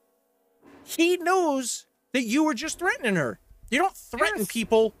 he knows that you were just threatening her. You don't threaten Yes.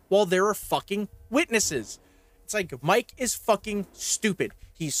 people while there are fucking witnesses. It's like Mike is fucking stupid.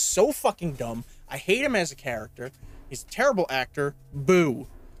 He's so fucking dumb. I hate him as a character. He's a terrible actor. Boo.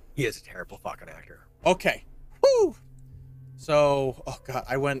 He is a terrible fucking actor. Okay. Woo. So, oh god,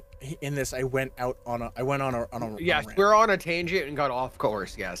 I went on a Yes, rant. we're on a tangent and got off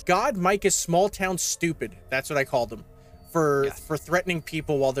course. Yes. God, Mike is small town stupid. That's what I called him for Yes. threatening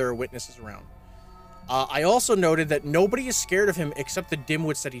people while there are witnesses around. I also noted that nobody is scared of him except the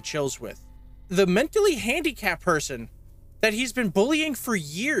dimwits that he chills with. The mentally handicapped person that he's been bullying for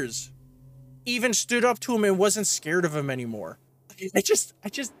years even stood up to him and wasn't scared of him anymore.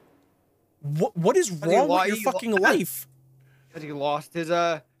 What is wrong with your fucking life? Because he lost his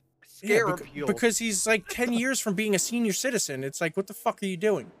scare appeal. Because he's like 10 years from being a senior citizen. It's like, what the fuck are you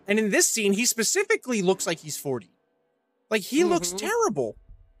doing? And in this scene, he specifically looks like he's 40. Like, he looks terrible.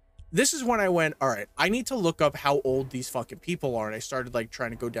 This is when I went, all right, I need to look up how old these fucking people are. And I started like trying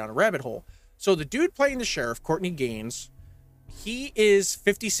to go down a rabbit hole. So the dude playing the sheriff, Courtney Gaines, he is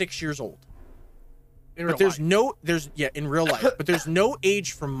 56 years old. in But real there's life. in real life, but there's no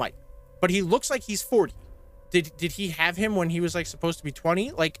age from Mike. But he looks like he's 40. Did he have him when he was like supposed to be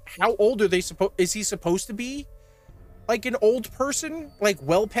 20? Like, how old are they is he supposed to be? Like an old person, like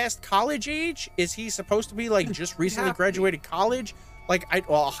well past college age? Is he supposed to be like just recently have to be. graduated college? Like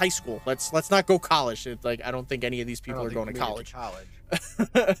high school. Let's not go college. It's like I don't think any of these I people don't are going think to he made it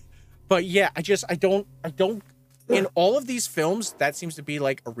college. But yeah, I don't in all of these films, that seems to be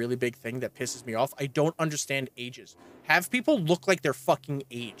like a really big thing that pisses me off. I don't understand ages. Have people look like their fucking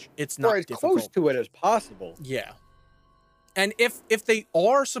age. It's not Or as difficult. close to it as possible. Yeah. And if they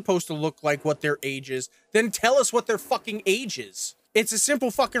are supposed to look like what their age is, then tell us what their fucking age is. It's a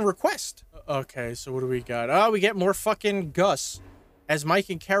simple fucking request. Okay, so what do we got? Oh, we get more fucking Gus. As Mike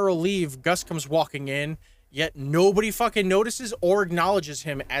and Carol leave, Gus comes walking in, yet nobody fucking notices or acknowledges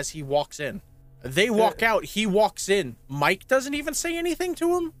him as he walks in. They walk out, he walks in. Mike doesn't even say anything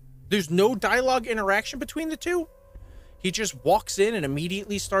to him. There's no dialogue interaction between the two. He just walks in and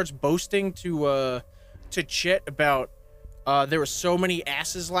immediately starts boasting to Chet about there were so many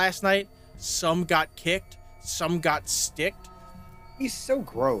asses last night. Some got kicked, some got sticked. He's so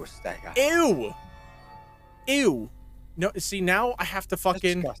gross, that guy. Ew. Ew. No, see, now I have to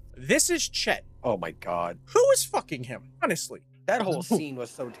fucking... disgusting. This is Chet. Oh my god. Who is fucking him? Honestly. That whole scene was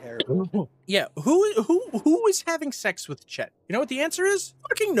so terrible. Yeah, who is having sex with Chet? You know what the answer is?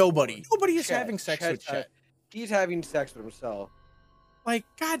 Fucking nobody. Nobody is having sex with Chet. He's having sex with himself. Like,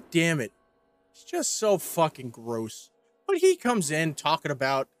 god damn it. It's just so fucking gross. But he comes in talking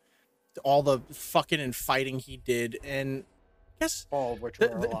about all the fucking and fighting he did, and yes, All of which were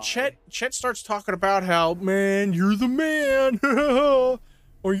a lie. Chet starts talking about how, man, you're the man,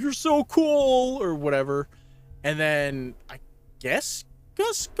 or you're so cool, or whatever. And then I guess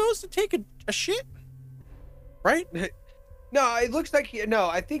Gus goes to take a shit, right? No, it looks like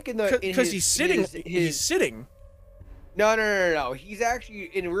I think Because he's sitting. He's sitting. No. He's actually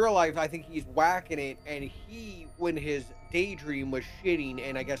in real life. I think he's whacking it, and when his daydream was shitting,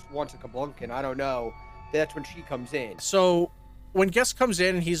 and I guess wants a kablunkin. I don't know. That's when she comes in. So when Gus comes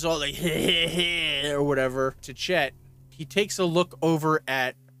in and he's all like or whatever to Chet, he takes a look over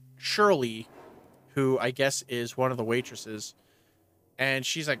at Shirley, who I guess is one of the waitresses, and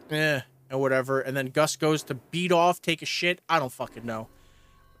she's like and whatever. And then Gus goes to beat off, take a shit. I don't fucking know.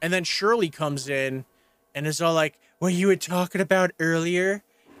 And then Shirley comes in and is all like, what you were talking about earlier,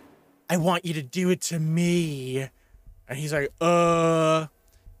 I want you to do it to me. And he's like, and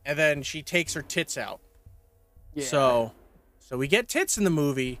then she takes her tits out. Yeah. So we get tits in the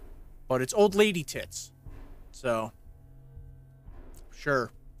movie, but it's old lady tits. So,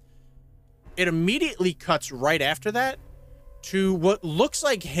 sure. It immediately cuts right after that to what looks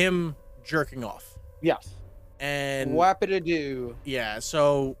like him jerking off. Yes. And Whap-a-da-doo. yeah,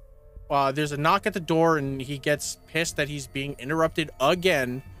 so there's a knock at the door, and he gets pissed that he's being interrupted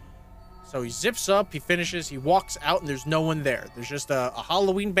again. So he zips up, he finishes, he walks out, and there's no one there. There's just a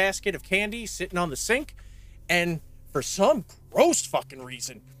Halloween basket of candy sitting on the sink, and for some gross fucking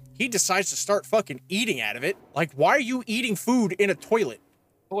reason, he decides to start fucking eating out of it. Like, why are you eating food in a toilet?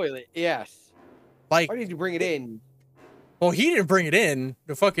 Toilet, yes. Like, Why did you bring it in? well, he didn't bring it in.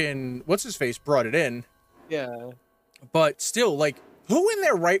 The fucking, what's-his-face brought it in. Yeah. But still, like, who in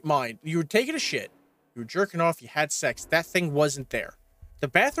their right mind? You were taking a shit, you were jerking off, you had sex, that thing wasn't there. The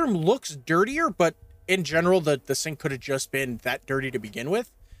bathroom looks dirtier, but in general, the sink could have just been that dirty to begin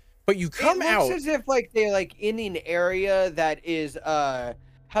with. But you come out... It looks as if, like, they're, like, in an area that is,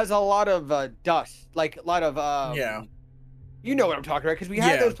 has a lot of, dust. Like, a lot of, yeah. You know what I'm talking about, because we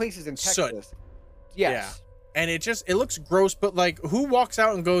have those places in Texas. Soot. Yes. Yeah. And it looks gross, but, like, who walks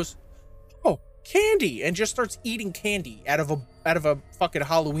out and goes, oh, candy, and just starts eating candy out of a fucking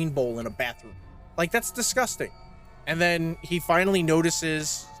Halloween bowl in a bathroom? Like, that's disgusting. And then he finally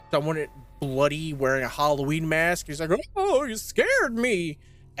notices someone bloody wearing a Halloween mask. He's like, oh, you scared me.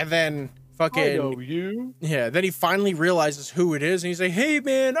 And then fucking... I know you. Yeah, then he finally realizes who it is. And he's like, hey,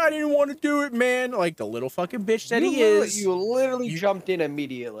 man, I didn't want to do it, man. Like the little fucking bitch that he is. You literally jumped in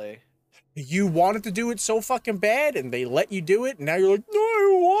immediately. You wanted to do it so fucking bad, and they let you do it. And now you're like, no, I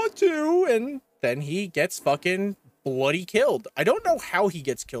don't want to. And then he gets fucking bloody killed. I don't know how he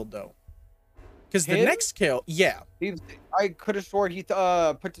gets killed, though. Because the next kill, yeah. I could have sworn he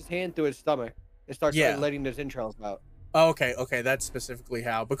puts his hand through his stomach and starts letting his entrails out. Okay, that's specifically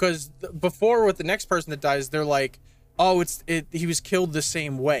how. Because before with the next person that dies, they're like, oh, he was killed the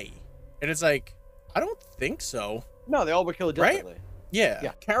same way. And it's like, I don't think so. No, they all were killed differently. Right?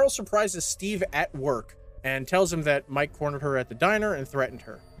 Yeah. Carol surprises Steve at work and tells him that Mike cornered her at the diner and threatened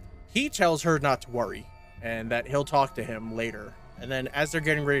her. He tells her not to worry and that he'll talk to him later. And then as they're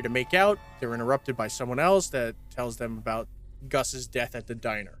getting ready to make out, they're interrupted by someone else that tells them about Gus's death at the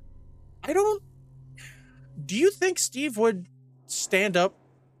diner. Do you think Steve would stand up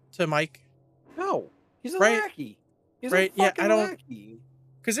to Mike? No, he's a Right? lackey. He's Right, a yeah, fucking I don't- lackey.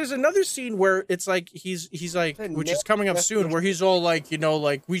 Because there's another scene where it's like he's like, It's a which is no- coming up that's soon, the- where he's all like,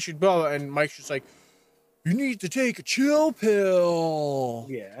 like we should go, and Mike's just like, you need to take a chill pill.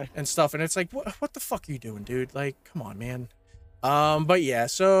 Yeah. And stuff, and it's like, what the fuck are you doing, dude? Like, come on, man. But yeah,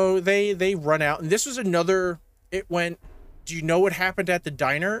 so they run out, and this was another. It went do you know what happened at the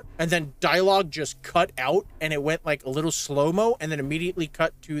diner? And then dialogue just cut out and it went like a little slow-mo and then immediately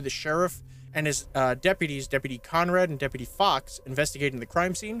cut to the sheriff and his deputies, Deputy Conrad and Deputy Fox, investigating the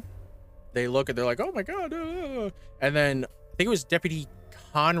crime scene. They look and they're like, oh my God. And then I think it was Deputy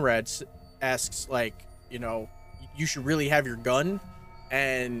Conrad asks, like, you know, you should really have your gun.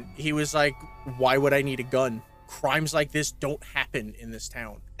 And he was like, why would I need a gun? Crimes like this don't happen in this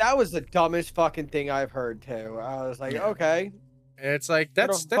town. That was the dumbest fucking thing I've heard too. I was like, okay. And it's like, I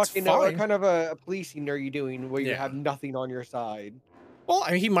that's don't fucking know what fine. kind of a policing are you doing where you Yeah. have nothing on your side? Well,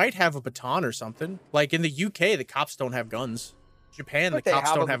 I mean, he might have a baton or something. Like in the UK, the cops don't have guns. Japan, But the they cops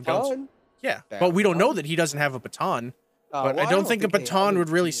have don't a have guns. baton. Yeah, They but have we a don't know baton. that he doesn't have a baton. But Well, I don't think a they have baton it. would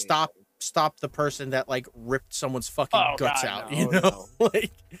really Yeah. stop the person that like ripped someone's fucking Oh, guts God, out. no, You know,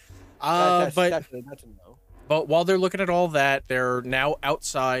 like, That's but that's a no. but while they're looking at all that, they're now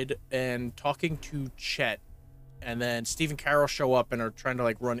outside and talking to Chet. And then Steve and Carol show up and are trying to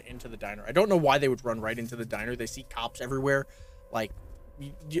like run into the diner. I don't know why they would run right into the diner. They see cops everywhere. Like,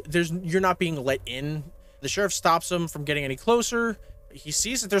 you're not being let in. The sheriff stops them from getting any closer. He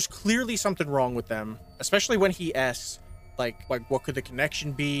sees that there's clearly something wrong with them, especially when he asks, like what could the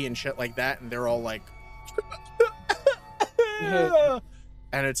connection be and shit like that. And they're all like, and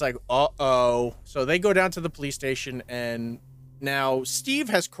it's like, uh-oh. So they go down to the police station, and now Steve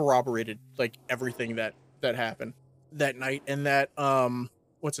has corroborated like everything that happened that night. And that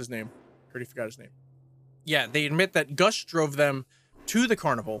what's his name? I already forgot his name. Yeah, they admit that Gus drove them to the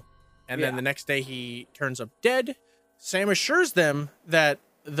carnival, and then Yeah. the next day he turns up dead. Sam assures them that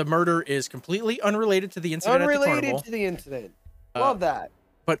the murder is completely unrelated to the incident at the Unrelated carnival, to the incident. Love that.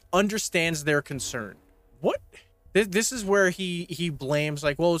 but understands their concern. What? This is where he blames,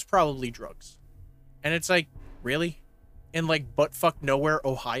 like, well, it's probably drugs. And it's like, really? In like buttfuck nowhere,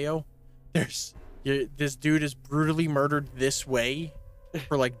 Ohio, this dude is brutally murdered this way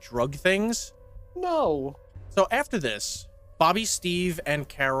for like drug things. No. So after this, Bobby, Steve, and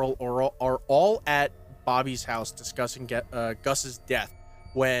Carol are all at Bobby's house discussing Gus's death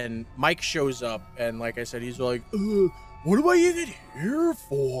when Mike shows up. And like I said, he's like, what am I even here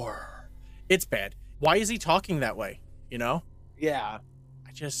for? It's bad. Why is he talking that way? You know? Yeah.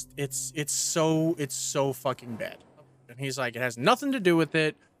 I just, it's so fucking bad. And he's like, it has nothing to do with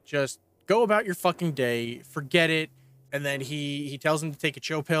it. Just go about your fucking day. Forget it. And then he tells him to take a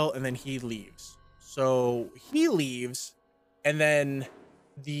chill pill, and then he leaves. So he leaves, and then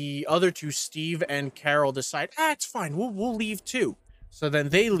the other two, Steve and Carol, decide, it's fine. We'll leave too. So then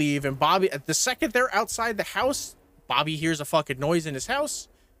they leave, and Bobby, at the second they're outside the house, Bobby hears a fucking noise in his house,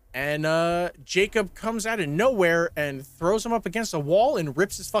 and Jacob comes out of nowhere and throws him up against a wall and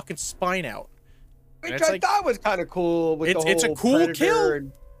rips his fucking spine out. And Which it's I like- thought was kind of cool with the whole it's a cool Predator kill.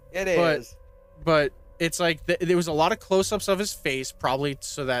 and- It is. But it's like there was a lot of close-ups of his face, probably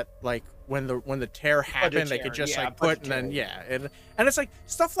so that like when the tear happened, they could tear, just yeah, like punch put and then tear. yeah, and it's like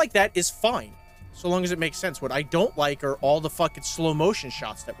stuff like that is fine, so long as it makes sense. What I don't like are all the fucking slow motion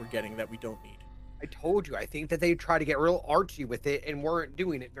shots that we're getting that we don't need. I told you, I think that they try to get real artsy with it and weren't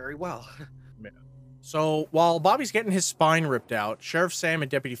doing it very well. So while Bobby's getting his spine ripped out, Sheriff Sam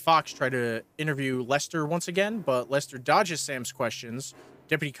and Deputy Fox try to interview Lester once again, but Lester dodges Sam's questions.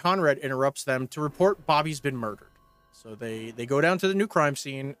 Deputy Conrad interrupts them to report Bobby's been murdered. So they go down to the new crime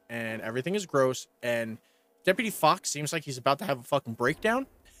scene, and everything is gross, and Deputy Fox seems like he's about to have a fucking breakdown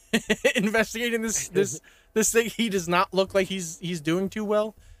investigating this thing. He does not look like he's doing too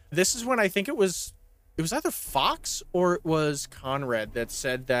well. This is when I think it was either Fox or it was Conrad that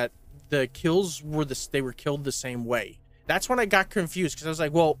said that the kills were they were killed the same way. That's when I got confused, because I was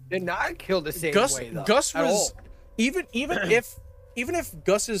like, well, Did not kill the same Gus way, though, Gus at was all. even if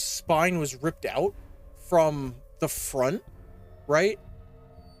Gus's spine was ripped out from the front, right?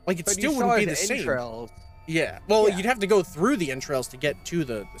 Like it But still you wouldn't saw be the his same. entrails. Yeah. Well, Yeah. you'd have to go through the entrails to get to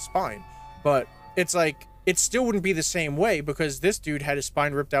the spine. But it's like it still wouldn't be the same way, because this dude had his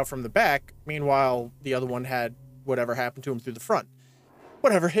spine ripped out from the back. Meanwhile, the other one had whatever happened to him through the front.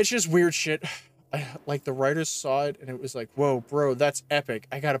 Whatever. It's just weird shit. Like the writers saw it and it was like, whoa, bro, that's epic.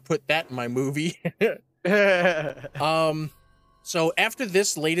 I gotta put that in my movie. So after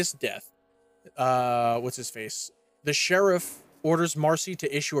this latest death, what's his face? The sheriff orders Marcy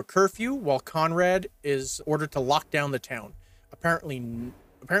to issue a curfew while Conrad is ordered to lock down the town. Apparently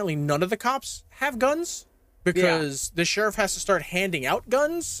none of the cops have guns, because the sheriff has to start handing out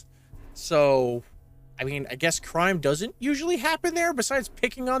guns. So, I mean, I guess crime doesn't usually happen there besides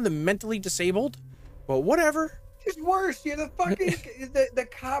picking on the mentally disabled, but whatever. It's worse. You're the fucking the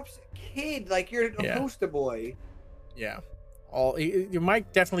cop's kid. Like you're a Yeah. poster boy. Yeah.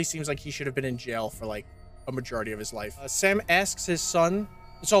 Mike definitely seems like he should have been in jail for like a majority of his life. Sam asks his son.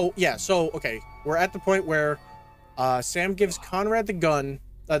 So okay, we're at the point where Sam gives Conrad the gun,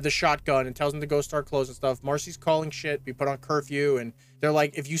 the shotgun, and tells him to go start clothes and stuff. Marcy's calling shit. We put on curfew, and they're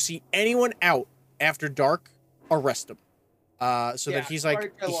like, if you see anyone out after dark, arrest them. So that he's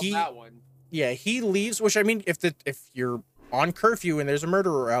like, he leaves. Which, I mean, if you're on curfew and there's a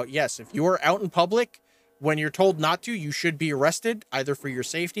murderer out, yes, if you are out in public when you're told not to, you should be arrested, either for your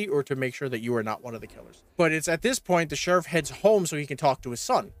safety or to make sure that you are not one of the killers. But it's at this point the sheriff heads home so he can talk to his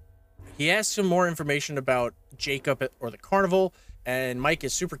son. He asks him more information about Jacob or the carnival, and Mike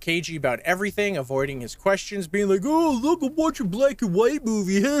is super cagey about everything, avoiding his questions, being like, oh, look, I'm watching black and white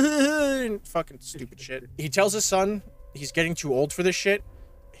movie, and fucking stupid shit. He tells his son he's getting too old for this shit.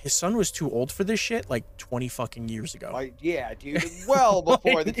 His son was too old for this shit like 20 fucking years ago. Like, yeah, dude, well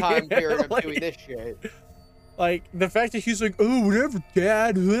before the time period of like, doing this shit. Like, the fact that he's like, oh, whatever,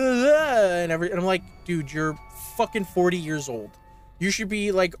 dad, and I'm like, dude, you're fucking 40 years old. You should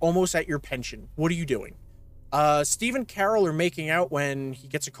be, like, almost at your pension. What are you doing? Steve and Carol are making out when he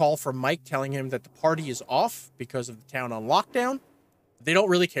gets a call from Mike telling him that the party is off because of the town on lockdown. They don't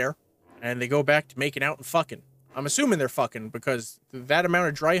really care, and they go back to making out and fucking. I'm assuming they're fucking, because that amount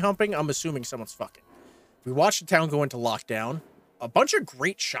of dry humping, I'm assuming someone's fucking. We watch the town go into lockdown. A bunch of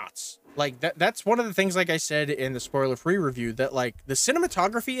great shots. Like, that's one of the things, like I said in the spoiler-free review, that, like, the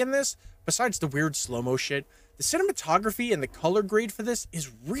cinematography in this, besides the weird slow-mo shit, the cinematography and the color grade for this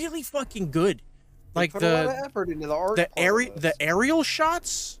is really fucking good. Like, put a lot of effort into the art. The aerial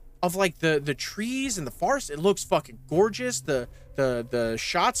shots of, like, the trees and the forest, it looks fucking gorgeous. The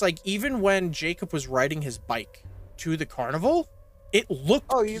shots, like, even when Jacob was riding his bike to the carnival, it looked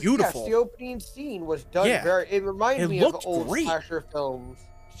beautiful. Yes, the opening scene was done it reminded me of old slasher films.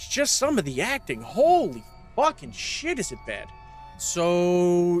 It's just some of the acting. Holy fucking shit, is it bad?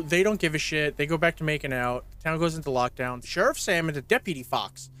 So they don't give a shit. They go back to making out. The town goes into lockdown. Sheriff Sam and the Deputy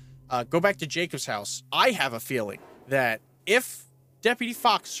Fox go back to Jacob's house. I have a feeling that if Deputy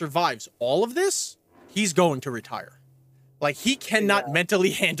Fox survives all of this, he's going to retire. Like, he cannot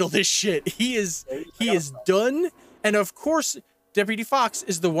mentally handle this shit. He is done. And of course, Deputy Fox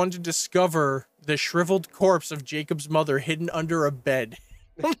is the one to discover the shriveled corpse of Jacob's mother hidden under a bed.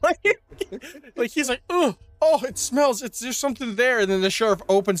 like he's like, oh, it smells. There's something there. And then the sheriff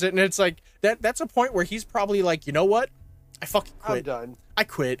opens it, and it's like that's a point where he's probably like, you know what? I fucking quit. I'm done. I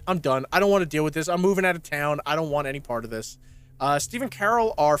quit. I'm done. I don't want to deal with this. I'm moving out of town. I don't want any part of this. Steve and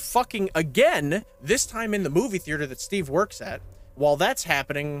Carol are fucking again, this time in the movie theater that Steve works at. While that's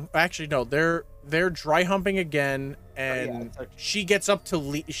happening, actually, no, they're dry humping again, and she gets up to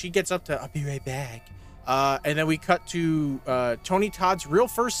I'll be right back. And then we cut to Tony Todd's real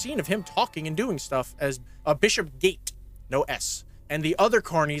first scene of him talking and doing stuff as Bishop Gate, no S. And the other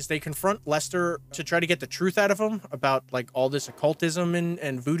carnies, they confront Lester to try to get the truth out of him about, like, all this occultism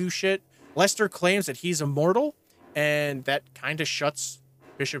and voodoo shit. Lester claims that he's immortal, and that kind of shuts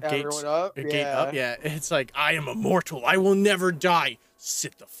Bishop Gate's gate up. Yeah, it's like, I am immortal. I will never die.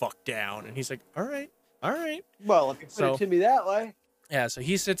 Sit the fuck down. And he's like, all right. Well, if you put it to me that way. Yeah, so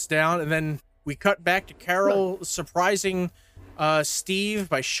he sits down, and then we cut back to Carol surprising Steve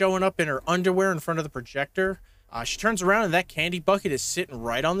by showing up in her underwear in front of the projector. She turns around, and that candy bucket is sitting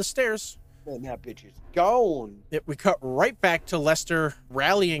right on the stairs. And that bitch is gone. We cut right back to Lester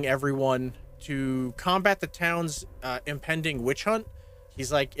rallying everyone to combat the town's impending witch hunt.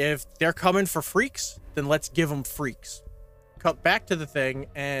 He's like, if they're coming for freaks, then let's give them freaks. Cut back to the thing,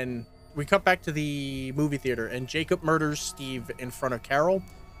 and we cut back to the movie theater, and Jacob murders Steve in front of Carol,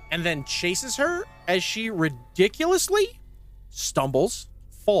 and then chases her as she ridiculously stumbles,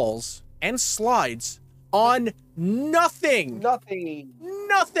 falls, and slides on nothing.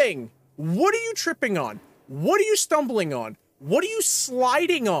 Nothing. What are you tripping on? What are you stumbling on? What are you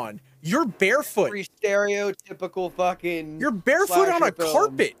sliding on? You're barefoot. Every stereotypical fucking. You're barefoot on a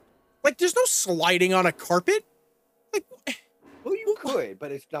carpet. Like, there's no sliding on a carpet. Like, well, you could,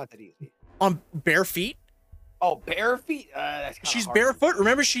 but it's not that easy. On bare feet? Oh, bare feet? She's barefoot.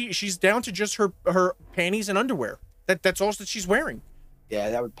 Remember, she's down to just her panties and underwear. That's all that she's wearing. Yeah,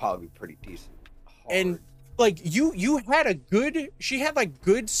 that would probably be pretty decent. Hard. And like you had she had like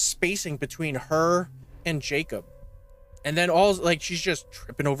good spacing between her and Jacob. And then she's just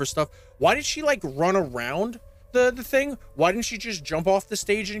tripping over stuff. Why did she, like, run around the thing? Why didn't she just jump off the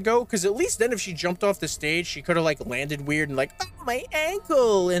stage and go? Because at least then if she jumped off the stage, she could have, like, landed weird and, like, oh, my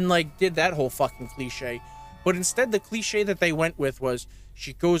ankle, and, like, did that whole fucking cliche. But instead, the cliche that they went with was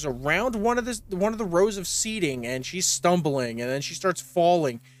she goes around one of the rows of seating, and she's stumbling, and then she starts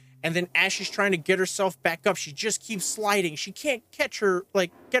falling. And then as she's trying to get herself back up, she just keeps sliding. She can't catch her,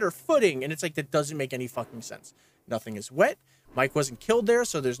 like, get her footing. And it's like, that doesn't make any fucking sense. Nothing is wet. Mike wasn't killed there,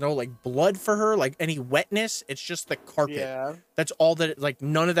 so there's no, like, blood for her, like, any wetness. It's just the carpet. Yeah. That's all that, like,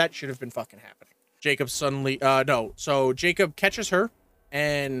 none of that should have been fucking happening. Jacob suddenly, no. So Jacob catches her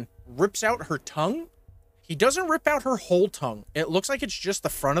and rips out her tongue. He doesn't rip out her whole tongue. It looks like it's just the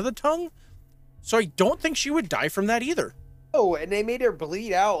front of the tongue. So I don't think she would die from that either. Oh, and they made her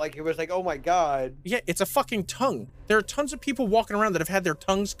bleed out like it was like, oh my god. Yeah, it's a fucking tongue. There are tons of people walking around that have had their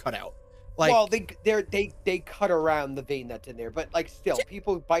tongues cut out. Like, well, they cut around the vein that's in there, but like still,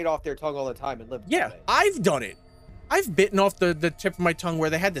 people bite off their tongue all the time and live. yeah, with it. I've done it. I've bitten off the tip of my tongue where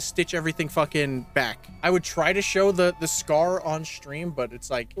they had to stitch everything fucking back. I would try to show the scar on stream, but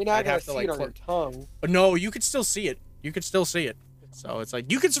it's like You're not I'd gonna have to see like it on your tongue. No, you could still see it. You could still see it. So it's like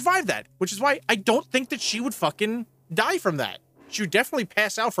you could survive that, which is why I don't think that she would fucking die from that. She would definitely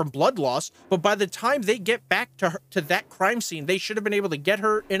pass out from blood loss, but by the time they get back to her, to that crime scene, they should have been able to get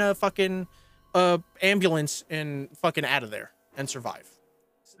her in a fucking ambulance and fucking out of there and survive.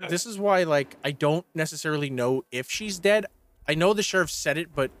 This is why, like, I don't necessarily know if she's dead. I know the sheriff said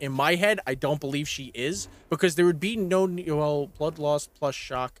it, but in my head, I don't believe she is, because there would be no, well, blood loss plus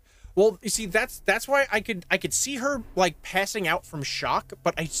shock. Well, you see, that's why I could see her like passing out from shock,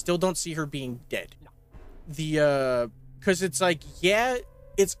 but I still don't see her being dead. Because it's like, yeah,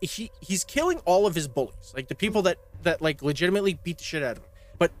 it's he's killing all of his bullies, like the people that like legitimately beat the shit out of him,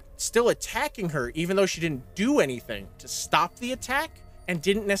 but still attacking her, even though she didn't do anything to stop the attack and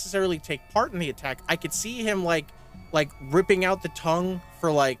didn't necessarily take part in the attack. I could see him like ripping out the tongue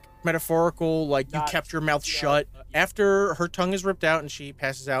for like metaphorical, like you kept your mouth shut. After her tongue is ripped out and she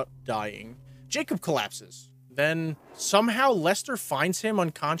passes out dying, Jacob collapses. Then somehow Lester finds him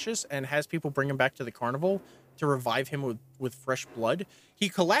unconscious and has people bring him back to the carnival to revive him with fresh blood. He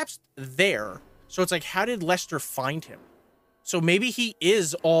collapsed there. So it's like, how did Lester find him? So maybe he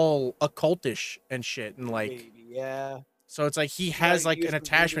is all occultish and shit and like, Maybe, yeah. so it's like he has like an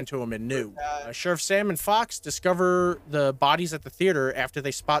attachment to him and knew. Sheriff Sam and Fox discover the bodies at the theater after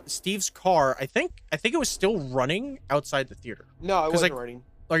they spot Steve's car. I think it was still running outside the theater. No, it wasn't like, running.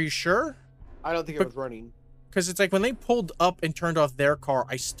 Are you sure? I don't think it was running. Because it's like when they pulled up and turned off their car,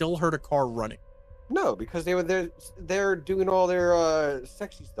 I still heard a car running. No, because they were there. They're doing all their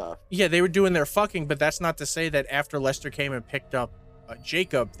sexy stuff. Yeah, they were doing their fucking, but that's not to say that after Lester came and picked up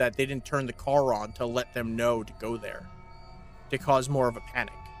Jacob, that they didn't turn the car on to let them know to go there, to cause more of a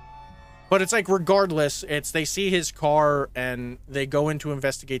panic. But it's like, regardless, it's they see his car and they go in to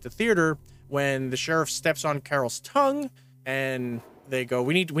investigate the theater when the sheriff steps on Carol's tongue and they go,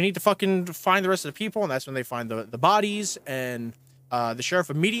 we need to fucking find the rest of the people. And that's when they find the bodies. And the sheriff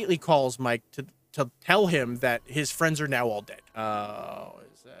immediately calls Mike to tell him that his friends are now all dead.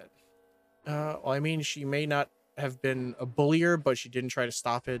 Is that? Well, I mean, she may not have been a bullier, but she didn't try to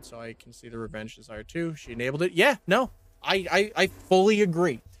stop it. So I can see the revenge desire too. She enabled it. Yeah, no, I fully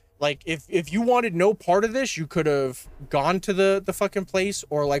agree. Like, if you wanted no part of this, you could have gone to the fucking place,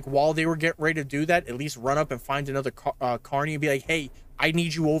 or like while they were getting ready to do that, at least run up and find another carny and be like, hey, I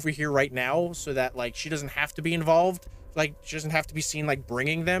need you over here right now, so that like she doesn't have to be involved. Like, she doesn't have to be seen like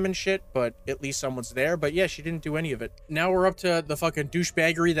bringing them and shit, but at least someone's there. But yeah, she didn't do any of it. Now we're up to the fucking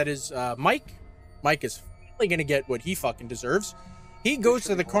douchebaggery that is Mike. Mike is finally gonna get what he fucking deserves. He goes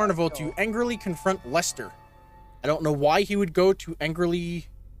to the carnival to angrily confront Lester. I don't know why he would go to angrily,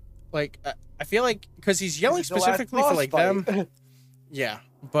 like, I feel like because he's yelling specifically for like them. Yeah,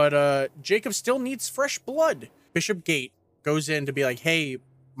 but Jacob still needs fresh blood. Bishop Gate goes in to be like, hey,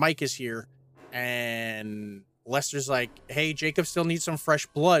 Mike is here, and Lester's like, hey, Jacob still needs some fresh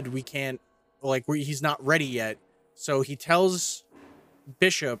blood. We can't, like, he's not ready yet. So he tells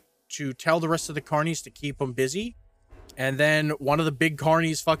Bishop to tell the rest of the carnies to keep him busy. And then one of the big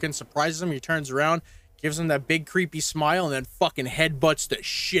carnies fucking surprises him. He turns around, gives him that big creepy smile, and then fucking headbutts the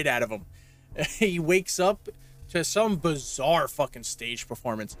shit out of him. He wakes up to some bizarre fucking stage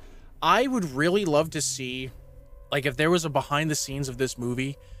performance. I would really love to see, like, if there was a behind the scenes of this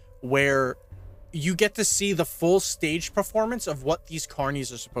movie where you get to see the full stage performance of what these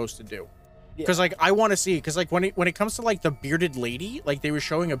carnies are supposed to do. Because like, I want to see, because like when it comes to like the bearded lady, like they were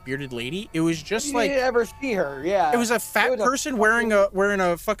showing a bearded lady, it was just You like, didn't ever see her, yeah. it was a fat person wearing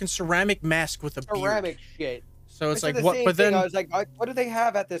a fucking ceramic mask with a ceramic beard. shit. So it's I said like, the what? same But thing. then I was like, what do they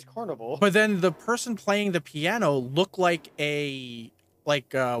have at this carnival? But then the person playing the piano looked like a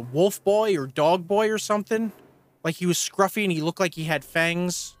wolf boy or dog boy or something. Like he was scruffy and he looked like he had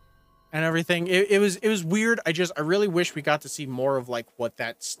fangs and everything. It was weird. I really wish we got to see more of like what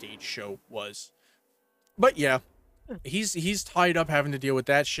that stage show was. But yeah, He's tied up having to deal with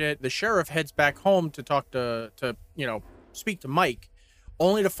that shit. The sheriff heads back home to talk to speak to Mike,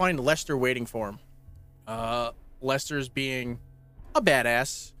 only to find Lester waiting for him. Lester's being a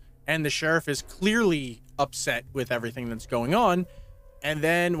badass, and the sheriff is clearly upset with everything that's going on. And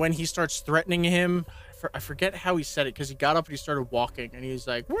then when he starts threatening him, I forget how he said it, because he got up and he started walking, and he's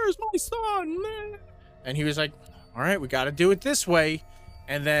like, "Where's my son?" And he was like, "All right, we got to do it this way."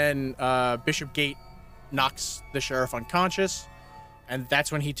 And then Bishop Gate knocks the sheriff unconscious, and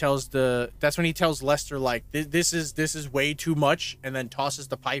that's when he tells Lester, like, this is way too much, and then tosses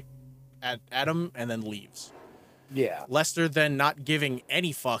the pipe at him and then leaves. Yeah. Lester, then not giving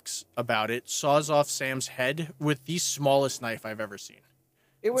any fucks about it, saws off Sam's head with the smallest knife I've ever seen.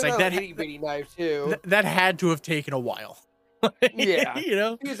 It was like like that- that itty bitty knife too. That had to have taken a while. Yeah. You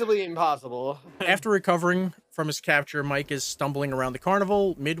know? Feasibly impossible. After recovering from his capture, Mike is stumbling around the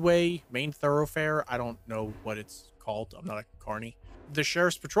carnival, Midway, main thoroughfare. I don't know what it's called. I'm not a carny. The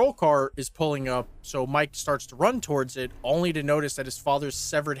sheriff's patrol car is pulling up, so Mike starts to run towards it, only to notice that his father's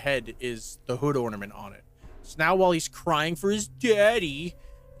severed head is the hood ornament on it. So now while he's crying for his daddy,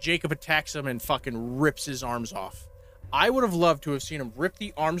 Jacob attacks him and fucking rips his arms off. I would have loved to have seen him rip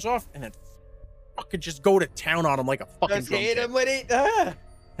the arms off and then fucking just go to town on him like a fucking Just drum hit kit. him with it.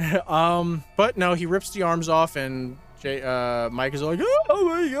 But no, he rips the arms off, and Mike is like, "Oh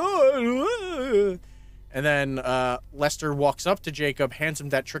my god!" And then Lester walks up to Jacob, hands him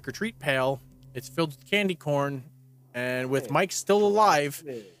that trick-or-treat pail. It's filled with candy corn, and with Mike still alive,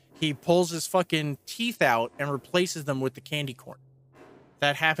 he pulls his fucking teeth out and replaces them with the candy corn.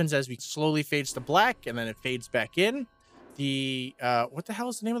 That happens as we slowly fades to black, and then it fades back in. The what the hell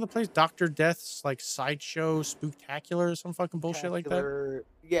is the name of the place? Dr. Death's like sideshow spooktacular or some fucking bullshit like that.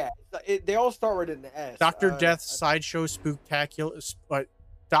 Yeah, they all start with an S. Dr. Death's sideshow spooktacular.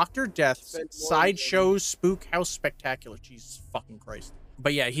 Dr. Death's Spent more sideshow spook house spectacular. Jesus fucking Christ.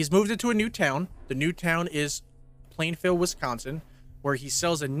 But yeah, he's moved into a new town. The new town is Plainfield, Wisconsin, where he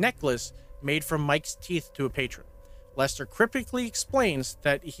sells a necklace made from Mike's teeth to a patron. Lester cryptically explains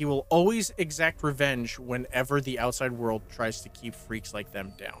that he will always exact revenge whenever the outside world tries to keep freaks like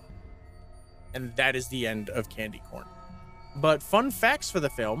them down. And that is the end of Candy Corn. But fun facts for the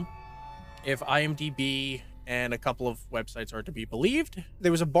film, if IMDb and a couple of websites are to be believed,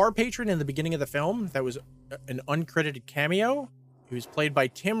 there was a bar patron in the beginning of the film that was an uncredited cameo. He was played by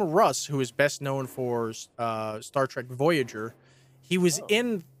Tim Russ, who is best known for Star Trek Voyager. He was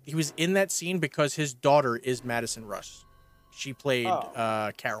in that scene because his daughter is Madison Russ. She played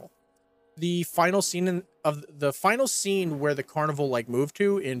Carol. The final scene where the carnival like moved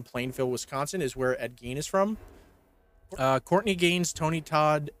to in Plainfield, Wisconsin, is where Ed Gein is from. Courtney Gaines, Tony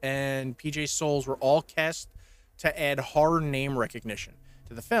Todd, and PJ Souls were all cast to add horror name recognition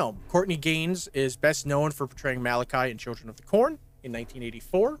to the film. Courtney Gaines is best known for portraying Malachi in Children of the Corn in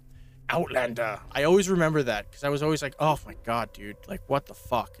 1984. Outlander. I always remember that because I was always like, oh my god, dude, like what the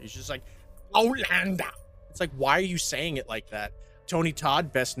fuck? He's just like, Outlander. It's like, why are you saying it like that? Tony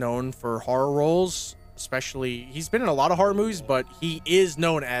Todd, best known for horror roles, especially, he's been in a lot of horror movies, but he is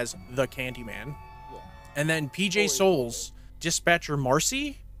known as the Candyman. And then PJ Souls, Dispatcher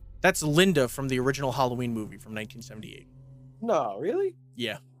Marcy, that's Linda from the original Halloween movie from 1978. No, really?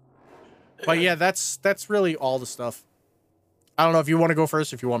 Yeah. But yeah, that's really all the stuff. I don't know if you want to go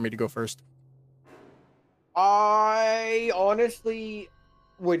first, if you want me to go first. I honestly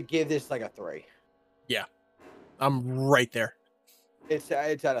would give this like a 3. Yeah. I'm right there. It's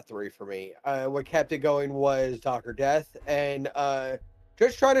at a 3 for me. What kept it going was Dr. Death and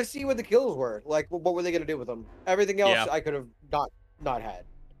just trying to see what the kills were. Like, what were they going to do with them? Everything else I could have not had.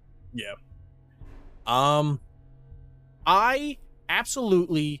 Yeah. I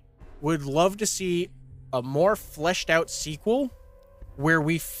absolutely would love to see a more fleshed out sequel where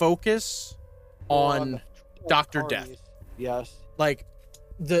we focus on Dr. Death. Yes. Like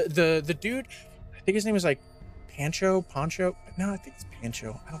the dude, I think his name is like Poncho. No, I think it's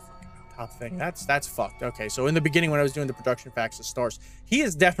Pancho. I don't fucking know. Top thing. That's fucked. Okay, so in the beginning when I was doing the production facts of stars, he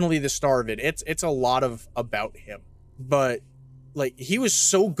is definitely the star of it. It's a lot of about him, but like he was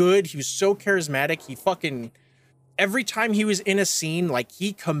so good. He was so charismatic. He fucking every time he was in a scene, like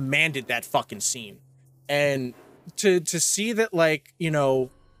he commanded that fucking scene. And to see that, like, you know,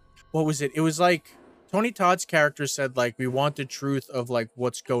 what was it? It was like Tony Todd's character said, like, we want the truth of like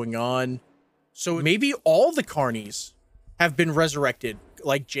what's going on. So maybe all the carnies have been resurrected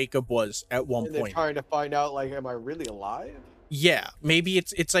like Jacob was at one And they're point. trying to find out, like, am I really alive? Yeah, maybe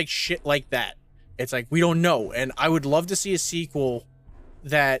it's like shit like that. It's like we don't know, and I would love to see a sequel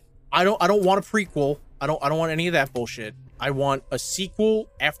that I don't want a prequel. I don't want any of that bullshit. I want a sequel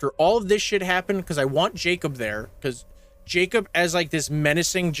after all of this shit happened, because I want Jacob there, because Jacob as like this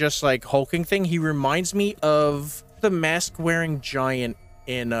menacing, just like hulking thing, he reminds me of the mask-wearing giant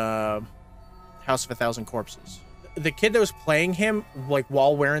in House of a Thousand Corpses. The kid that was playing him, like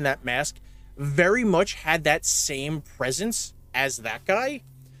while wearing that mask, very much had that same presence as that guy.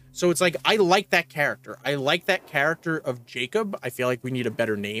 So it's like, I like that character. I like that character of Jacob. I feel like we need a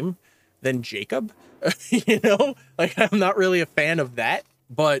better name than Jacob. You know, like I'm not really a fan of that,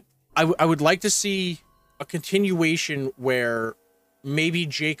 but I would like to see a continuation where maybe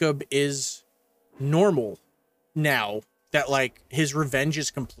Jacob is normal now that like his revenge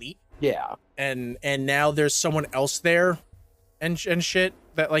is complete. Yeah. And now there's someone else there and shit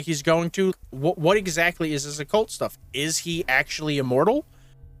that like he's going to. What exactly is this occult stuff? Is he actually immortal?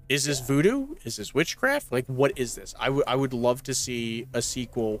 Is this voodoo? Is this witchcraft? Like, what is this? I would love to see a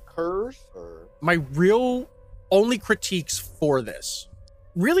sequel. Curse or... My real only critiques for this,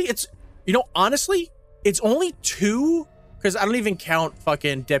 really, it's, you know, honestly, it's only 2, because I don't even count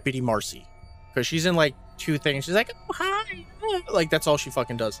fucking Deputy Marcy, because she's in like 2 things. She's like, oh, hi. Like, that's all she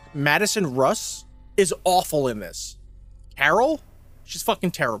fucking does. Madison Russ is awful in this. Carol, she's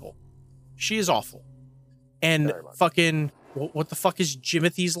fucking terrible. She is awful. And fucking, what the fuck is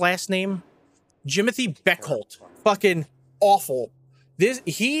Jimothy's last name? Jimothy Beckholt. Fucking awful.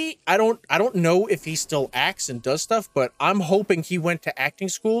 I don't know if he still acts and does stuff, but I'm hoping he went to acting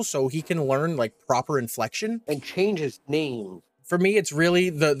school so he can learn like proper inflection and change his name. For me, it's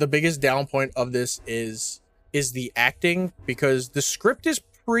really the biggest down point of this is the acting, because the script is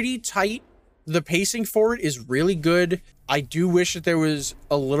pretty tight. The pacing for it is really good. I do wish that there was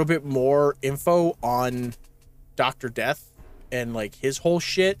a little bit more info on Dr. Death and like his whole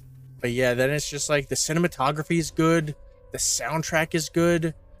shit. But yeah, then it's just like the cinematography is good. The soundtrack is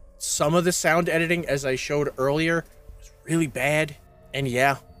good. Some of the sound editing, as I showed earlier, was really bad. And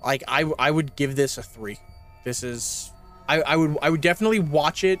yeah, like I would give this a 3. This is, I would definitely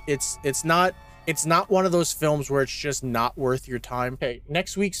watch it. It's not one of those films where it's just not worth your time. Okay,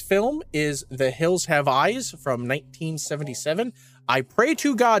 next week's film is The Hills Have Eyes from 1977. I pray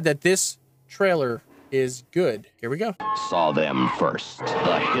to God that this trailer is good. Here we go. Saw them first.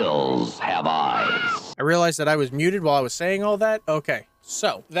 The Hills Have Eyes. I realized that I was muted while I was saying all that. Okay,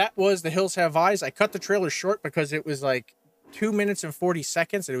 so that was The Hills Have Eyes. I cut the trailer short because it was like 2 minutes and 40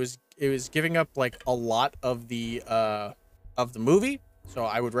 seconds, and it was giving up like a lot of the movie. So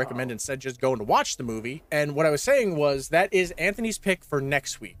I would recommend instead just going to watch the movie. And what I was saying was that is Anthony's pick for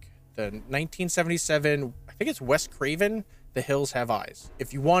next week. The 1977, I think it's Wes Craven, The Hills Have Eyes.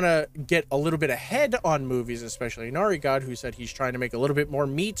 If you want to get a little bit ahead on movies, especially Nari God, who said he's trying to make a little bit more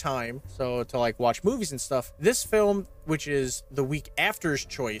me time, so to like watch movies and stuff, this film, which is the week after's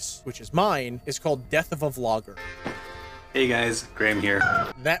choice, which is mine, is called Death of a Vlogger. Hey guys, Graham here.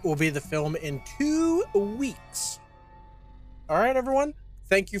 That will be the film in 2 weeks. All right, everyone.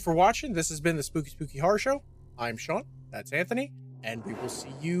 Thank you for watching. This has been the Spooky Spooky Horror Show. I'm Sean. That's Anthony. And we will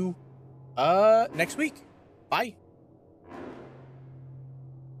see you next week. Bye.